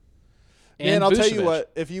Gordon. Man, And I'll tell you Vucevic.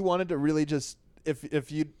 what. If you wanted to really just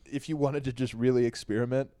if you wanted to just really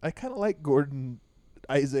experiment, I kind of like Gordon,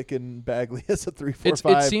 Isaac, and Bagley as a 3, 4,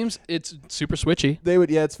 5. It seems it's super switchy. They would,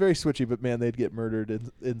 yeah, it's very switchy, but man, they'd get murdered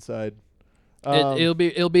inside. It'll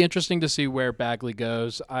be interesting to see where Bagley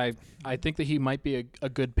goes. I think that he might be a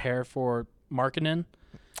good pair for Markkanen,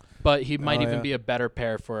 but he might even yeah. be a better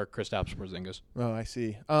pair for Kristaps Porzingis. Oh, I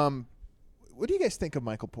see. What do you guys think of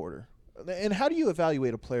Michael Porter? And how do you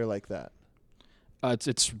evaluate a player like that?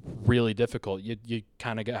 It's really difficult. You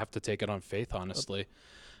kind of have to take it on faith, honestly.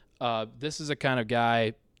 This is a kind of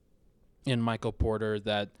guy in Michael Porter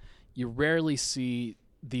that you rarely see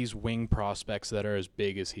these wing prospects that are as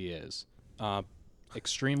big as he is.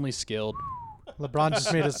 Extremely skilled. LeBron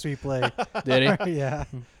just made a sweet play. Did he? Yeah.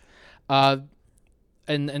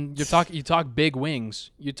 And you talk big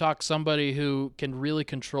wings. You talk somebody who can really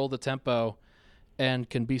control the tempo and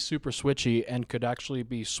can be super switchy and could actually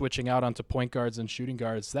be switching out onto point guards and shooting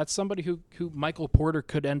guards. That's somebody who Michael Porter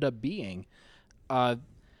could end up being.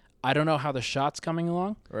 I don't know how the shot's coming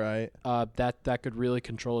along. Right. That could really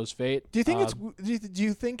control his fate. Do you think do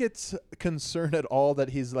you think it's concern at all that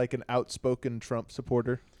he's like an outspoken Trump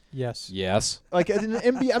supporter? Yes. Yes. Like in the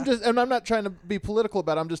NBA, I'm not trying to be political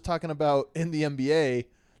about it. I'm just talking about in the NBA.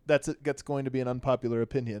 That's going to be an unpopular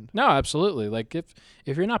opinion. No, absolutely. Like if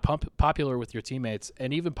you're not popular with your teammates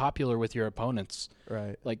and even popular with your opponents,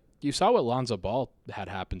 Right. like you saw what Lonzo Ball had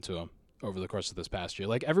happen to him over the course of this past year.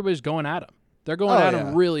 Like everybody's going at him. They're going at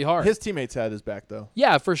him really hard. His teammates had his back though.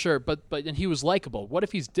 Yeah, for sure. But and he was likable. What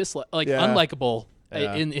if he's unlikable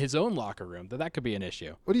Yeah. in his own locker room? That could be an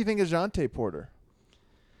issue. What do you think of Jonte Porter?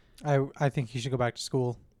 I think he should go back to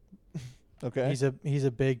school. Okay. He's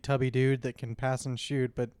a big tubby dude that can pass and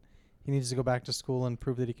shoot, but he needs to go back to school and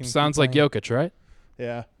prove that he can. Sounds keep like playing. Jokic, right?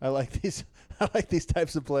 Yeah, I like these. I like these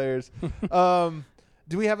types of players.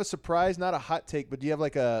 Do we have a surprise? Not a hot take, but do you have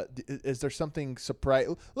like a? Is there something surprise?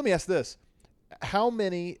 Let me ask this: how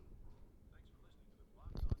many?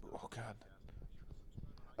 Oh God!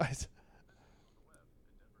 I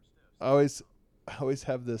always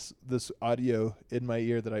have this audio in my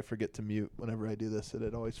ear that I forget to mute whenever I do this, and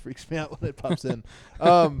it always freaks me out when it pops in.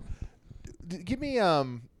 Give me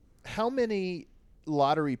how many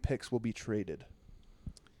lottery picks will be traded?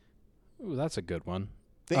 Ooh, that's a good one.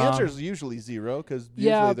 The answer is usually 0 because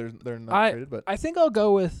yeah, usually they're not traded. But I think I'll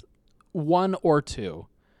go with 1 or 2.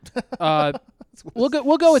 We'll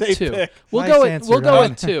go with Safe 2. pick. We'll Nice go answer, with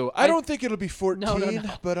Ryan. 2. I don't think it'll be 14. No.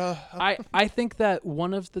 But I think that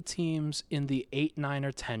one of the teams in the 8, 9,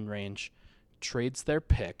 or 10 range trades their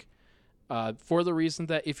pick for the reason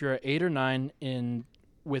that if you're at 8 or 9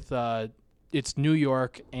 with it's New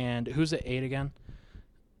York and who's at 8 again?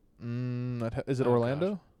 Is it Oh,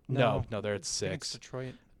 Orlando? No, they're at I think it's 6.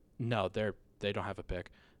 Detroit. No, they don't have a pick.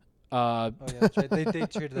 Oh yeah, that's right. They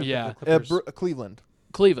traded their Yeah. pick with the Clippers. Cleveland.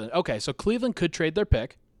 Cleveland. Okay, so Cleveland could trade their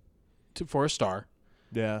pick for a star.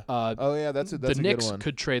 Yeah. Uh, Oh yeah, that's a the Knicks good one.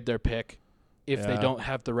 could trade their pick if they Yeah. don't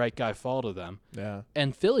have the right guy fall to them. Yeah.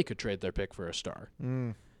 And Philly could trade their pick for a star.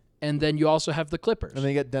 Mm. And then you also have the Clippers. And then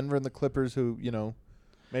you get Denver and the Clippers, who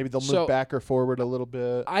maybe they'll So- move back or forward a little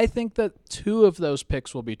bit. I think that 2 of those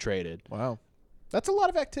picks will be traded. Wow, that's a lot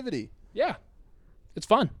of activity. Yeah. It's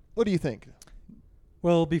fun. What do you think?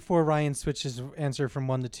 Well, before Ryan switches answer from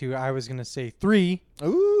 1 to 2, I was gonna say 3.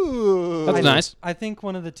 Ooh, That's nice. I think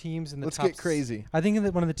one of the teams in the Let's top get crazy. I think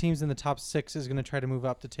that one of the teams in the top 6 is gonna try to move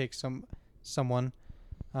up to take someone,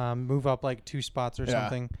 move up like 2 spots or Yeah.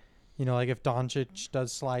 something. Like if Doncic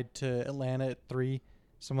does slide to Atlanta at 3,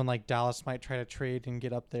 someone like Dallas might try to trade and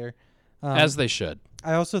get up there. As they should.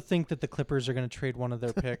 I also think that the Clippers are going to trade one of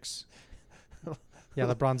their picks. Yeah,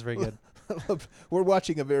 LeBron's very good. We're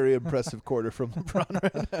watching a very impressive quarter from LeBron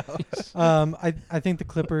right now. I think the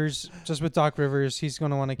Clippers, just with Doc Rivers, he's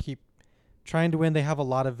going to want to keep trying to win. They have a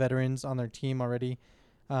lot of veterans on their team already.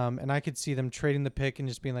 And I could see them trading the pick and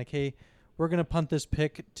just being like, hey, we're going to punt this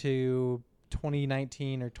pick to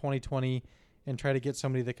 2019 or 2020 and try to get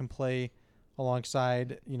somebody that can play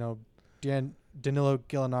alongside, Danilo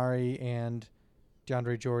Gallinari and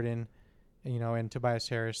DeAndre Jordan, and Tobias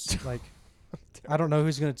Harris. Like, I don't know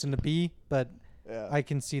who's going to be, but Yeah. I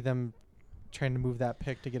can see them trying to move that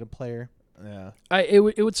pick to get a player. Yeah. It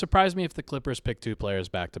would surprise me if the Clippers pick 2 players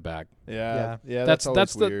back to back. Yeah. That's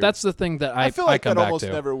always weird. the thing that I feel like come that back almost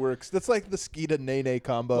to. never works. That's like the Skeeta Nene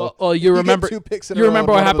combo. Well, you get remember 2 picks in a you row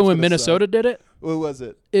remember and what one of happened them's when gonna Minnesota suck. did it? What was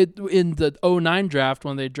it? In the 2009 draft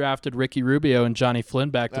when they drafted Ricky Rubio and Johnny Flynn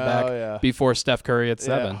back to back Oh, yeah. before Steph Curry at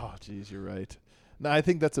 7. Yeah. Oh, geez, you're right. No, I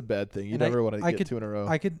think that's a bad thing. You And never want to I get could- 2 in a row.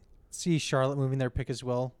 I could see Charlotte moving their pick as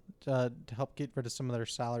well to help get rid of some of their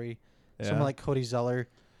salary. Someone like Cody Zeller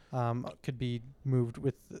could be moved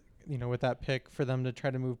with that pick for them to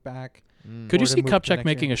try to move back. Could Or you to see move to Kupchak next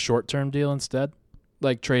making year. a short-term deal instead?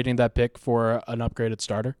 Like trading that pick for an upgraded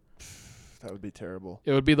starter? That would be terrible.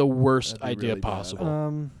 It would be the worst That'd be idea really bad.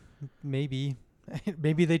 possible. Maybe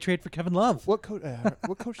maybe they trade for Kevin Love. What coach?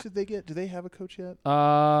 What coach did they get? Do they have a coach yet?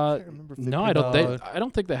 Uh, can't remember if they no, picked I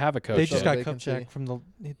don't think they have a coach. They just yet. got vacancy. Kupchak from the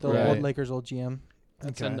Right. old Lakers old GM.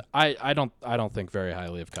 Okay. And I don't think very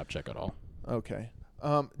highly of Kupchak at all. Okay.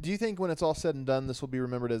 Do you think when it's all said and done, this will be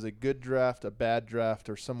remembered as a good draft, a bad draft,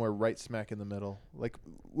 or somewhere right smack in the middle? Like,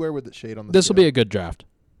 where would it shade on the This will be a good draft.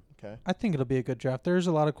 Okay. I think it'll be a good draft. There's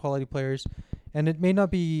a lot of quality players, and it may not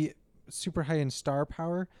be super high in star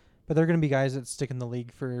power, but they're going to be guys that stick in the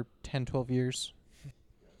league for 10, 12 years.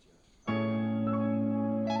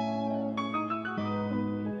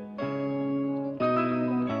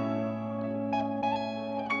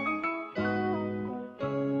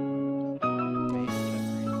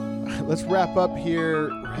 Let's wrap up here.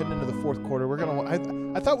 We're heading into the 4th quarter. We're gonna.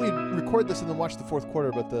 I thought we'd record this and then watch the fourth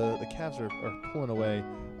quarter, but the Cavs are pulling away.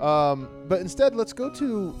 But instead, let's go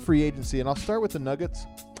to free agency, and I'll start with the Nuggets.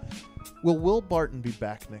 Will Will Barton be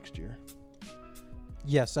back next year?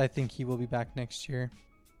 Yes, I think he will be back next year.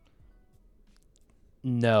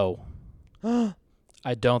 No.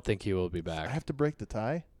 I don't think he will be I back. have to break the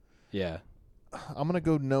tie. Yeah. I'm going to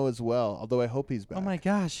go no as well, although I hope he's back. Oh my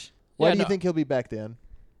gosh. Why Yeah, do you no. think he'll be back, Dan?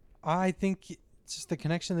 I think it's just the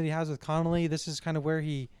connection that he has with Connolly. This is kind of where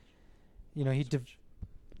he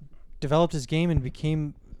developed his game and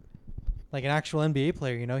became like an actual NBA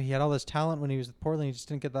player. He had all this talent when he was with Portland. He just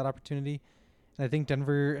didn't get that opportunity. And I think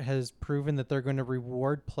Denver has proven that they're going to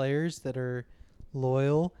reward players that are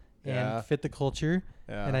loyal Yeah. and fit the culture.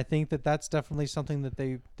 Yeah. And I think that that's definitely something that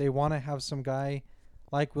they want to have some guy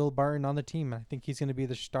like Will Barton on the team. I think he's going to be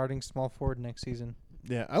the starting small forward next season.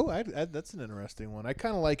 Yeah. Oh, that's an interesting one. I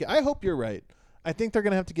kind of like it. I hope you're right. I think they're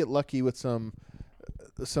going to have to get lucky with some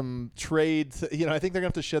trades. I think they're going to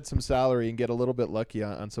have to shed some salary and get a little bit lucky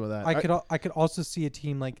on some of that. I could also see a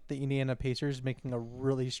team like the Indiana Pacers making a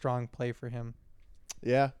really strong play for him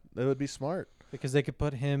Yeah, that would be smart. because they could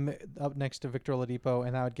put him up next to Victor Oladipo,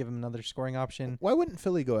 and that would give him another scoring option. Why wouldn't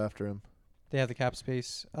Philly go after him? They have the cap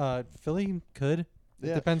space. Philly could. It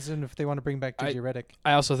Yeah. depends on if they want to bring back JJ Redick.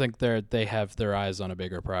 I also think they have their eyes on a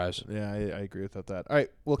bigger prize. Yeah, I agree with that. All right,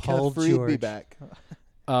 will Paul Kenneth Freed be George. back?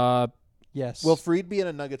 Yes. Will Freed be in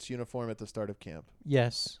a Nuggets uniform at the start of camp?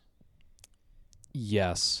 Yes.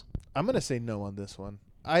 Yes. I'm going to say no on this one.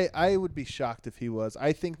 I would be shocked if he was.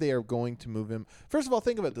 I think they are going to move him. First of all,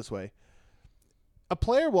 think of it this way. A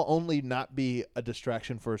player will only not be a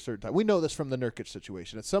distraction for a certain time. We know this from the Nurkic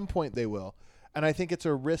situation. At some point they will. And I think it's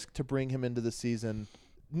a risk to bring him into the season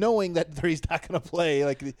knowing that he's not going to play.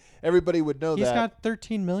 Like everybody would know He's that. got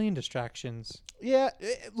 13 million distractions. Yeah,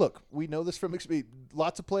 look, we know this from experience.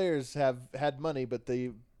 Lots of players have had money, but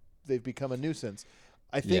they've become a nuisance.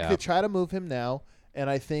 I think they try to move him now, and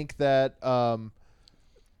I think that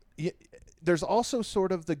there's also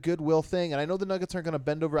sort of the goodwill thing, and I know the Nuggets aren't going to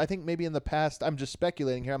bend over. I think maybe in the past, I'm just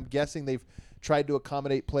speculating here, I'm guessing they've tried to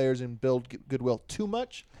accommodate players and build goodwill too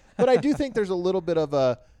much. But I do think there's a little bit of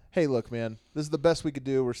a, hey, look, man, this is the best we could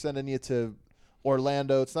do. We're sending you to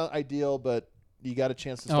Orlando. It's not ideal, but you got a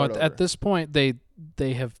chance to start over. At this point,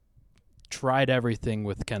 they have tried everything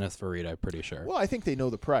with Kenneth Faried, I'm pretty sure. Well, I think they know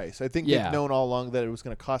the price. I think they've known all along that it was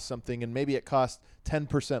going to cost something, and maybe it cost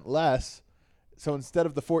 10% less. So instead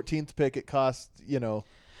of the 14th pick, it cost, Kenneth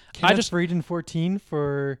Faried in 14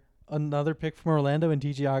 for another pick from Orlando and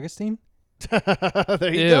DJ Augustine.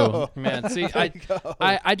 There you go. Man. See,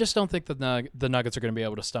 I just don't think the Nuggets are going to be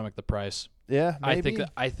able to stomach the price. Yeah, maybe.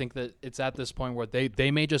 I think that it's at this point where they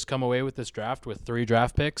may just come away with this draft with 3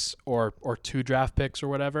 draft picks or 2 draft picks or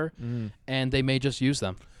whatever, and they may just use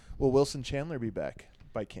them. Will Wilson Chandler be back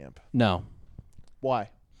by camp? No. Why?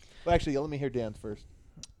 Well, actually, let me hear Dan's first.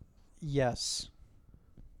 Yes.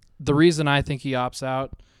 The reason I think he opts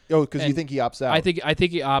out. Oh, because you think he opts out? I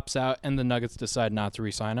think he opts out, and the Nuggets decide not to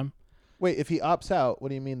re-sign him. Wait, if he opts out, what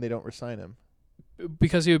do you mean they don't re-sign him?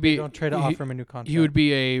 Because he would be. They don't try to offer him a new contract. He would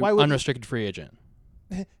be a Why would unrestricted free agent.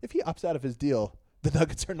 If he opts out of his deal, the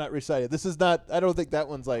Nuggets are not re-signing. This is not. I don't think that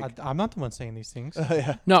one's like. I'm not the one saying these things.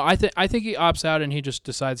 Yeah. No, I think he opts out and he just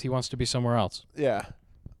decides he wants to be somewhere else. Yeah.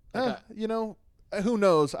 Who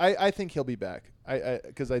knows? I think he'll be back.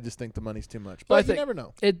 Because I just think the money's too much. But you never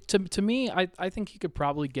know. To me, I think he could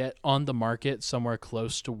probably get on the market somewhere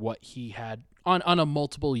close to what he had on a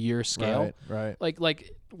multiple year scale. Right.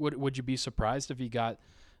 Like would you be surprised if he got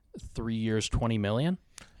 3 years, $20 million?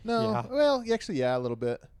 No. Yeah. Well, actually, a little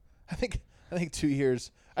bit. I think 2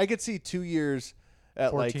 years. I could see 2 years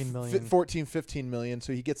at 14 million. 14, 15 million.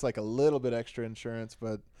 So he gets like a little bit extra insurance.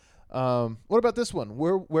 But what about this one?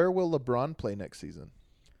 Where will LeBron play next season?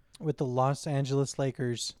 With the Los Angeles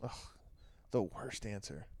Lakers. The worst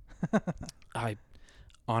answer. I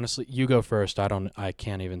honestly, you go first. I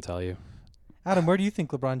can't even tell you. Adam, where do you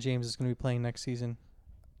think LeBron James is going to be playing next season?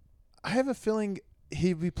 I have a feeling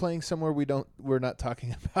he'd be playing somewhere we're not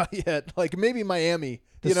talking about yet. Like maybe Miami.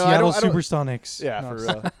 The I Seattle don't Supersonics. Yeah, for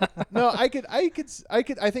real. No, I think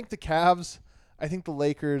the Cavs, I think the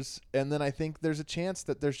Lakers, and then I think there's a chance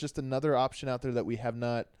that there's just another option out there that we have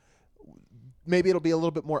not. Maybe it'll be a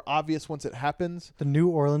little bit more obvious once it happens. The New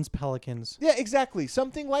Orleans Pelicans. Yeah, exactly.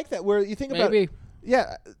 Something like that where you think about Maybe. it.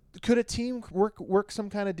 Yeah, could a team work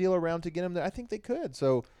some kind of deal around to get him there? I think they could.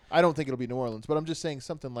 So I don't think it'll be New Orleans, but I'm just saying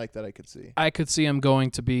something like that I could see. I could see him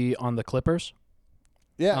going to be on the Clippers.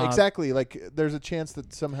 Yeah, exactly. Like there's a chance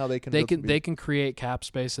that somehow they can They can create cap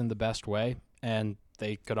space in the best way, and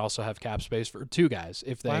they could also have cap space for 2 guys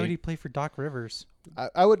if they. Why would he play for Doc Rivers?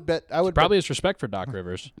 I would bet. I would probably bet, his respect for Doc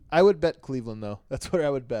Rivers. I would bet Cleveland though. That's what I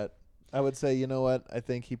would bet. I would say, you know what? I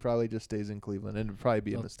think he probably just stays in Cleveland, and it'd probably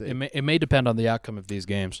be a mistake. It may depend on the outcome of these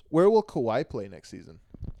games. Where will Kawhi play next season?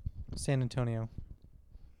 San Antonio.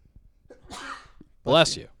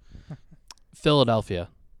 Bless you. Philadelphia.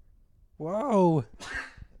 Whoa.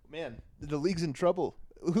 Man, the league's in trouble.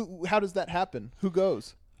 How does that happen? Who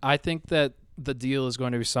goes? I think that the deal is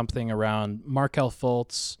going to be something around Markelle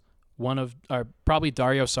Fultz, probably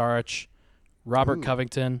Dario Saric, Robert Ooh,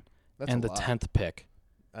 Covington, that's and a the lot. 10th pick.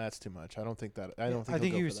 That's too much. I don't think that. I don't think. I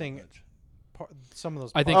think he'll he go was for that saying much. some of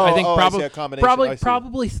those. I think Oh, I think I see a combination. I see.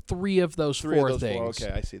 probably 3 of those Three 4 of those things. 4.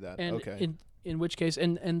 Okay, I see that. And okay. in which case,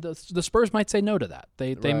 and the Spurs might say no to that.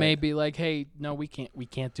 They may Right. be like, hey, no, we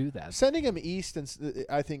can't do that. Sending him east, and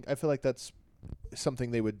I feel like that's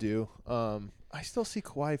something they would do. I still see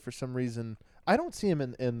Kawhi for some reason. I don't see him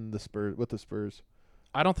in the Spurs with the Spurs.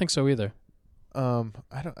 I don't think so either. I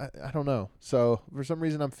don't know. So for some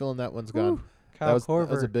reason, I'm feeling that one's gone. Kyle That was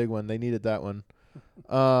Korver. a big one. They needed that one.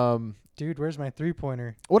 Dude, where's my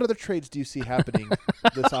 3-pointer? What other trades do you see happening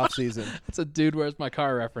this offseason? That's a dude, where's my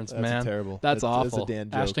car reference, That's man. terrible. That's awful. That's a Dan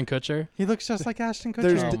joke. Ashton Kutcher. He looks just like Ashton Kutcher.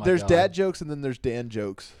 There's Oh my there's God. dad jokes and then there's Dan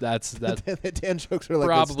jokes. That's Dan jokes are like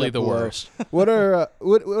probably a step the below. worst. What are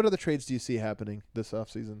what other trades do you see happening this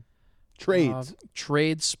offseason? Trades.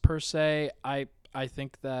 Trades per se. I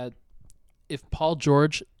think that if Paul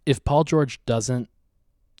George doesn't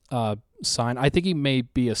sign, I think he may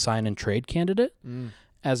be a sign and trade candidate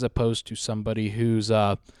as opposed to somebody who's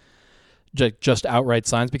just outright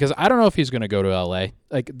signs, because I don't know if he's going to go to LA.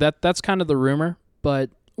 Like that's kind of the rumor,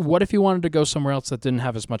 but what if he wanted to go somewhere else that didn't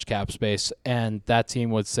have as much cap space and that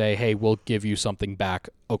team would say, "Hey, we'll give you something back,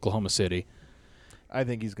 Oklahoma City." I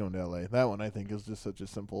think he's going to LA. That one I think is just such a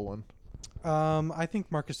simple one. I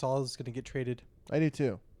think Marcus Gasol is going to get traded. I do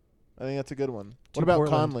too. I think that's a good one. To What about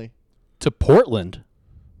Portland. Conley? To Portland.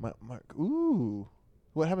 Ooh.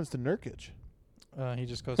 What happens to Nurkic? He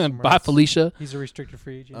just goes somewhere Bye, else. Felicia. He's a restricted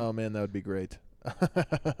free agent. Oh man, that would be great.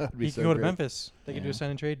 That'd be He so can go to great. Memphis. They can do Yeah. a sign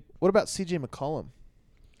and trade. What about CJ McCollum?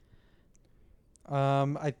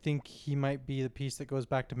 I think he might be the piece that goes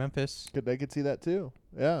back to Memphis. I could see that too.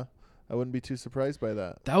 Yeah. I wouldn't be too surprised by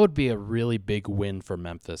that. That would be a really big win for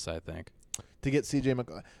Memphis, I think. To get CJ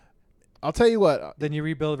McCollum. I'll tell you what. Then you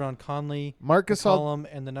rebuild around Conley, Marc Gasol, McCollum,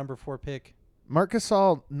 and the number 4 pick. Marc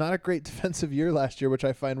Gasol, not a great defensive year last year, which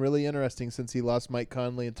I find really interesting since he lost Mike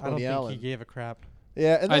Conley and I don't Tony think Allen. he gave a crap.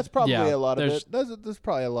 Yeah, and that's probably yeah, a lot of there's- it. There's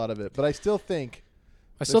probably a lot of it, but I still think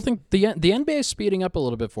I still think the NBA is speeding up a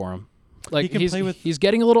little bit for him. Like He can play with- he's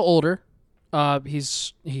getting a little older.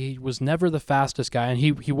 He was never the fastest guy, and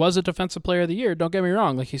he was a defensive player of the year. Don't get me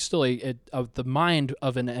wrong. Like he's still of the mind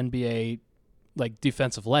of an NBA like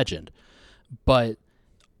defensive legend, but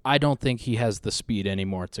I don't think he has the speed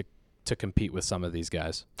anymore to compete with some of these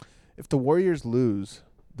guys. if the Warriors do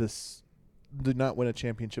not win a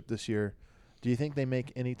championship this year, do you think they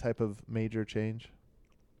make any type of major change?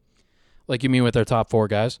 Like you mean with their top 4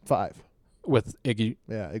 guys 5. with Iggy?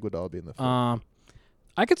 Yeah, Iguodala being the 5th.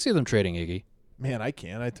 I could see them trading Iggy. Man, I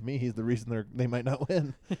can't. To me, he's the reason they might not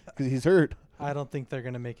win because he's hurt. I don't think they're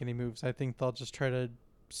going to make any moves. I think they'll just try to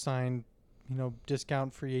sign,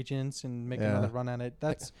 discount free agents and make Yeah. another run at it.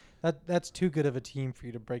 That's too good of a team for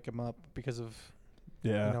you to break them up because of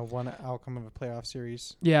one outcome of a playoff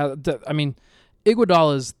series. Yeah, I mean,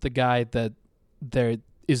 Iguodala is the guy that there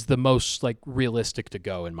is the most like realistic to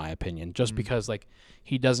go in my opinion, just because like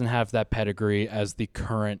he doesn't have that pedigree as the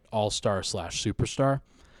current all-star / superstar.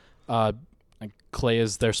 Like Clay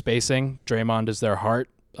is their spacing, Draymond is their heart,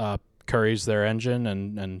 Curry's their engine,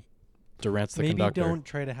 and Durant's the Maybe conductor. don't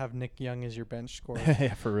try to have Nick Young as your bench scorer.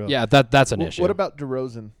 Yeah, for real. Yeah, that's an issue. What about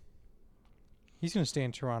DeRozan? He's going to stay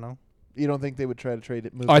in Toronto. You don't think they would try to trade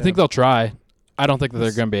it? Move I think him? they'll try. I don't think that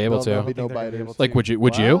they're going to be able There'll to. be I don't no think they're gonna be biters. able Like, to.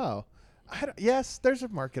 would you? Wow. Yes, there's a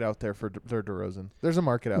market out there for DeRozan. There's a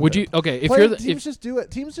market out Would there. you? Okay, if Play- you're the teams just do it.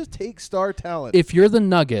 Teams just take star talent, if you're the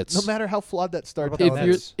Nuggets, no matter how flawed that star What about talent the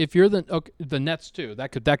is. Nets? if you're the Nets too,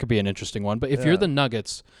 that could be an interesting one. But if Yeah. you're the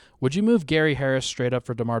Nuggets, would you move Gary Harris straight up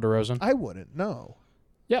for DeMar DeRozan? I wouldn't. No.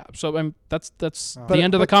 Yeah, so that's Oh. the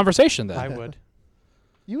end of the conversation then. I would.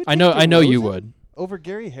 You would I take know you DeRozan would. over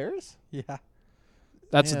Gary Harris. Yeah.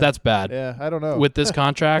 That's Man. that's bad Yeah, I don't know. with this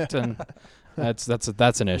contract, and that's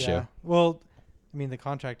an issue. Yeah. Well, I mean, the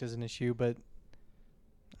contract is an issue, but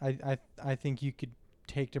I think you could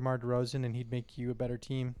take DeMar DeRozan and he'd make you a better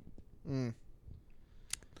team.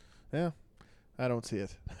 Yeah, I don't see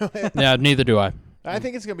it. Yeah, neither do I. I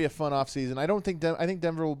think it's going to be a fun offseason. I don't think I think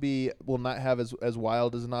Denver will not have as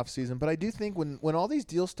wild as an offseason, but I do think when all these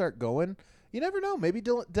deals start going, you never know. Maybe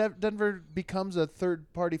Denver becomes a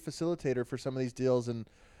third-party facilitator for some of these deals, and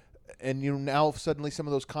now suddenly some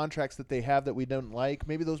of those contracts that they have that we don't like,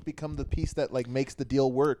 maybe those become the piece that like makes the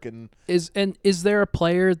deal work. And is there a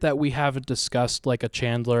player that we haven't discussed, like a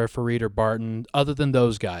Chandler, Farid, or Barton, other than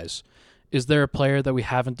those guys? Is there a player that we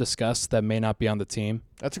haven't discussed that may not be on the team?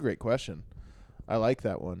 That's a great question. I like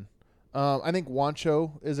that one. I think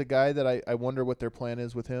Juancho is a guy that I wonder what their plan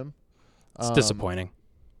is with him. It's disappointing.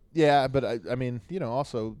 Yeah, but I mean,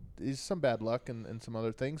 also he's some bad luck and some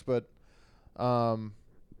other things, but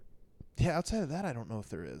yeah, outside of that, I don't know if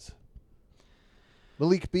there is.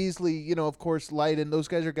 Malik Beasley, of course, Leiden, those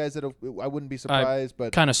guys are guys that I wouldn't be surprised,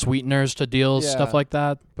 but kind of sweeteners to deals, stuff like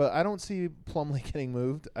that. But I don't see Plumlee getting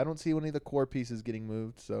moved. I don't see any of the core pieces getting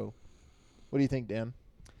moved. So, what do you think, Dan?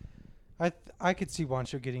 I could see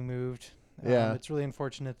Juancho getting moved. Yeah, it's really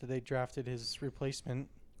unfortunate that they drafted his replacement.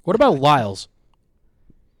 What about Lyles?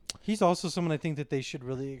 He's also someone I think that they should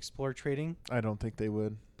really explore trading. I don't think they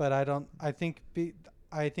would. But I think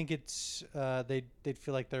it's they'd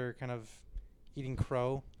feel like they're kind of eating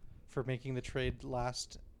crow for making the trade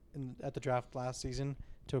at the draft last season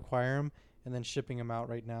to acquire him and then shipping him out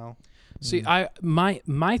right now. See,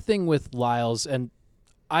 my thing with Lyles, and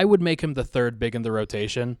I would make him the third big in the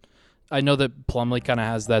rotation. I know that Plumlee kind of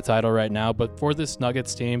has that title right now, but for this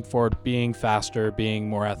Nuggets team, for being faster, being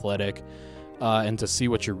more athletic, and to see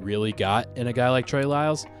what you really got in a guy like Trey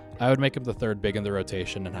Lyles, I would make him the third big in the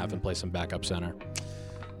rotation and have him play some backup center.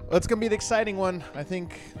 Well, it's going to be an exciting one. I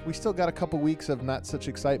think we still got a couple weeks of not such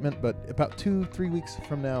excitement, but about 2-3 weeks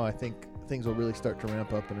from now, I think things will really start to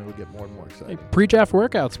ramp up and it'll get more and more exciting. Hey, pre-draft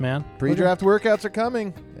workouts, man. Pre-draft workouts are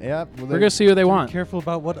coming. Yeah. We're going to see what they want. Be careful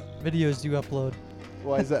about what videos you upload.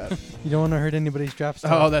 Why is that? You don't want to hurt anybody's draft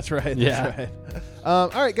stuff. Oh, that's right. Yeah. That's right. All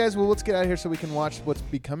right, guys. Well, let's get out of here so we can watch what's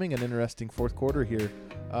becoming an interesting fourth quarter here.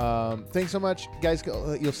 Thanks so much, guys.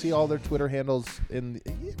 You'll see all their Twitter handles.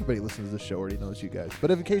 Everybody listens to this show already knows you guys. But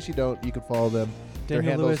in case you don't, you can follow them. Daniel their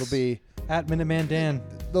handles Lewis will be at Minuteman Dan.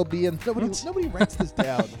 They'll be in. Nobody writes this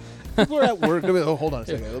down. People are at work. Hold on a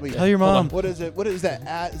second. Tell your mom. What is it? What is that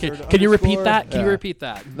at? Can you repeat that? Can you repeat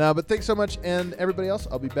that? No, but thanks so much. And everybody else,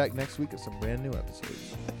 I'll be back next week with some brand new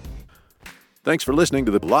episodes. Thanks for listening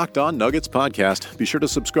to the Locked On Nuggets podcast. Be sure to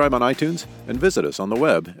subscribe on iTunes and visit us on the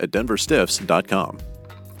web at denverstiffs.com.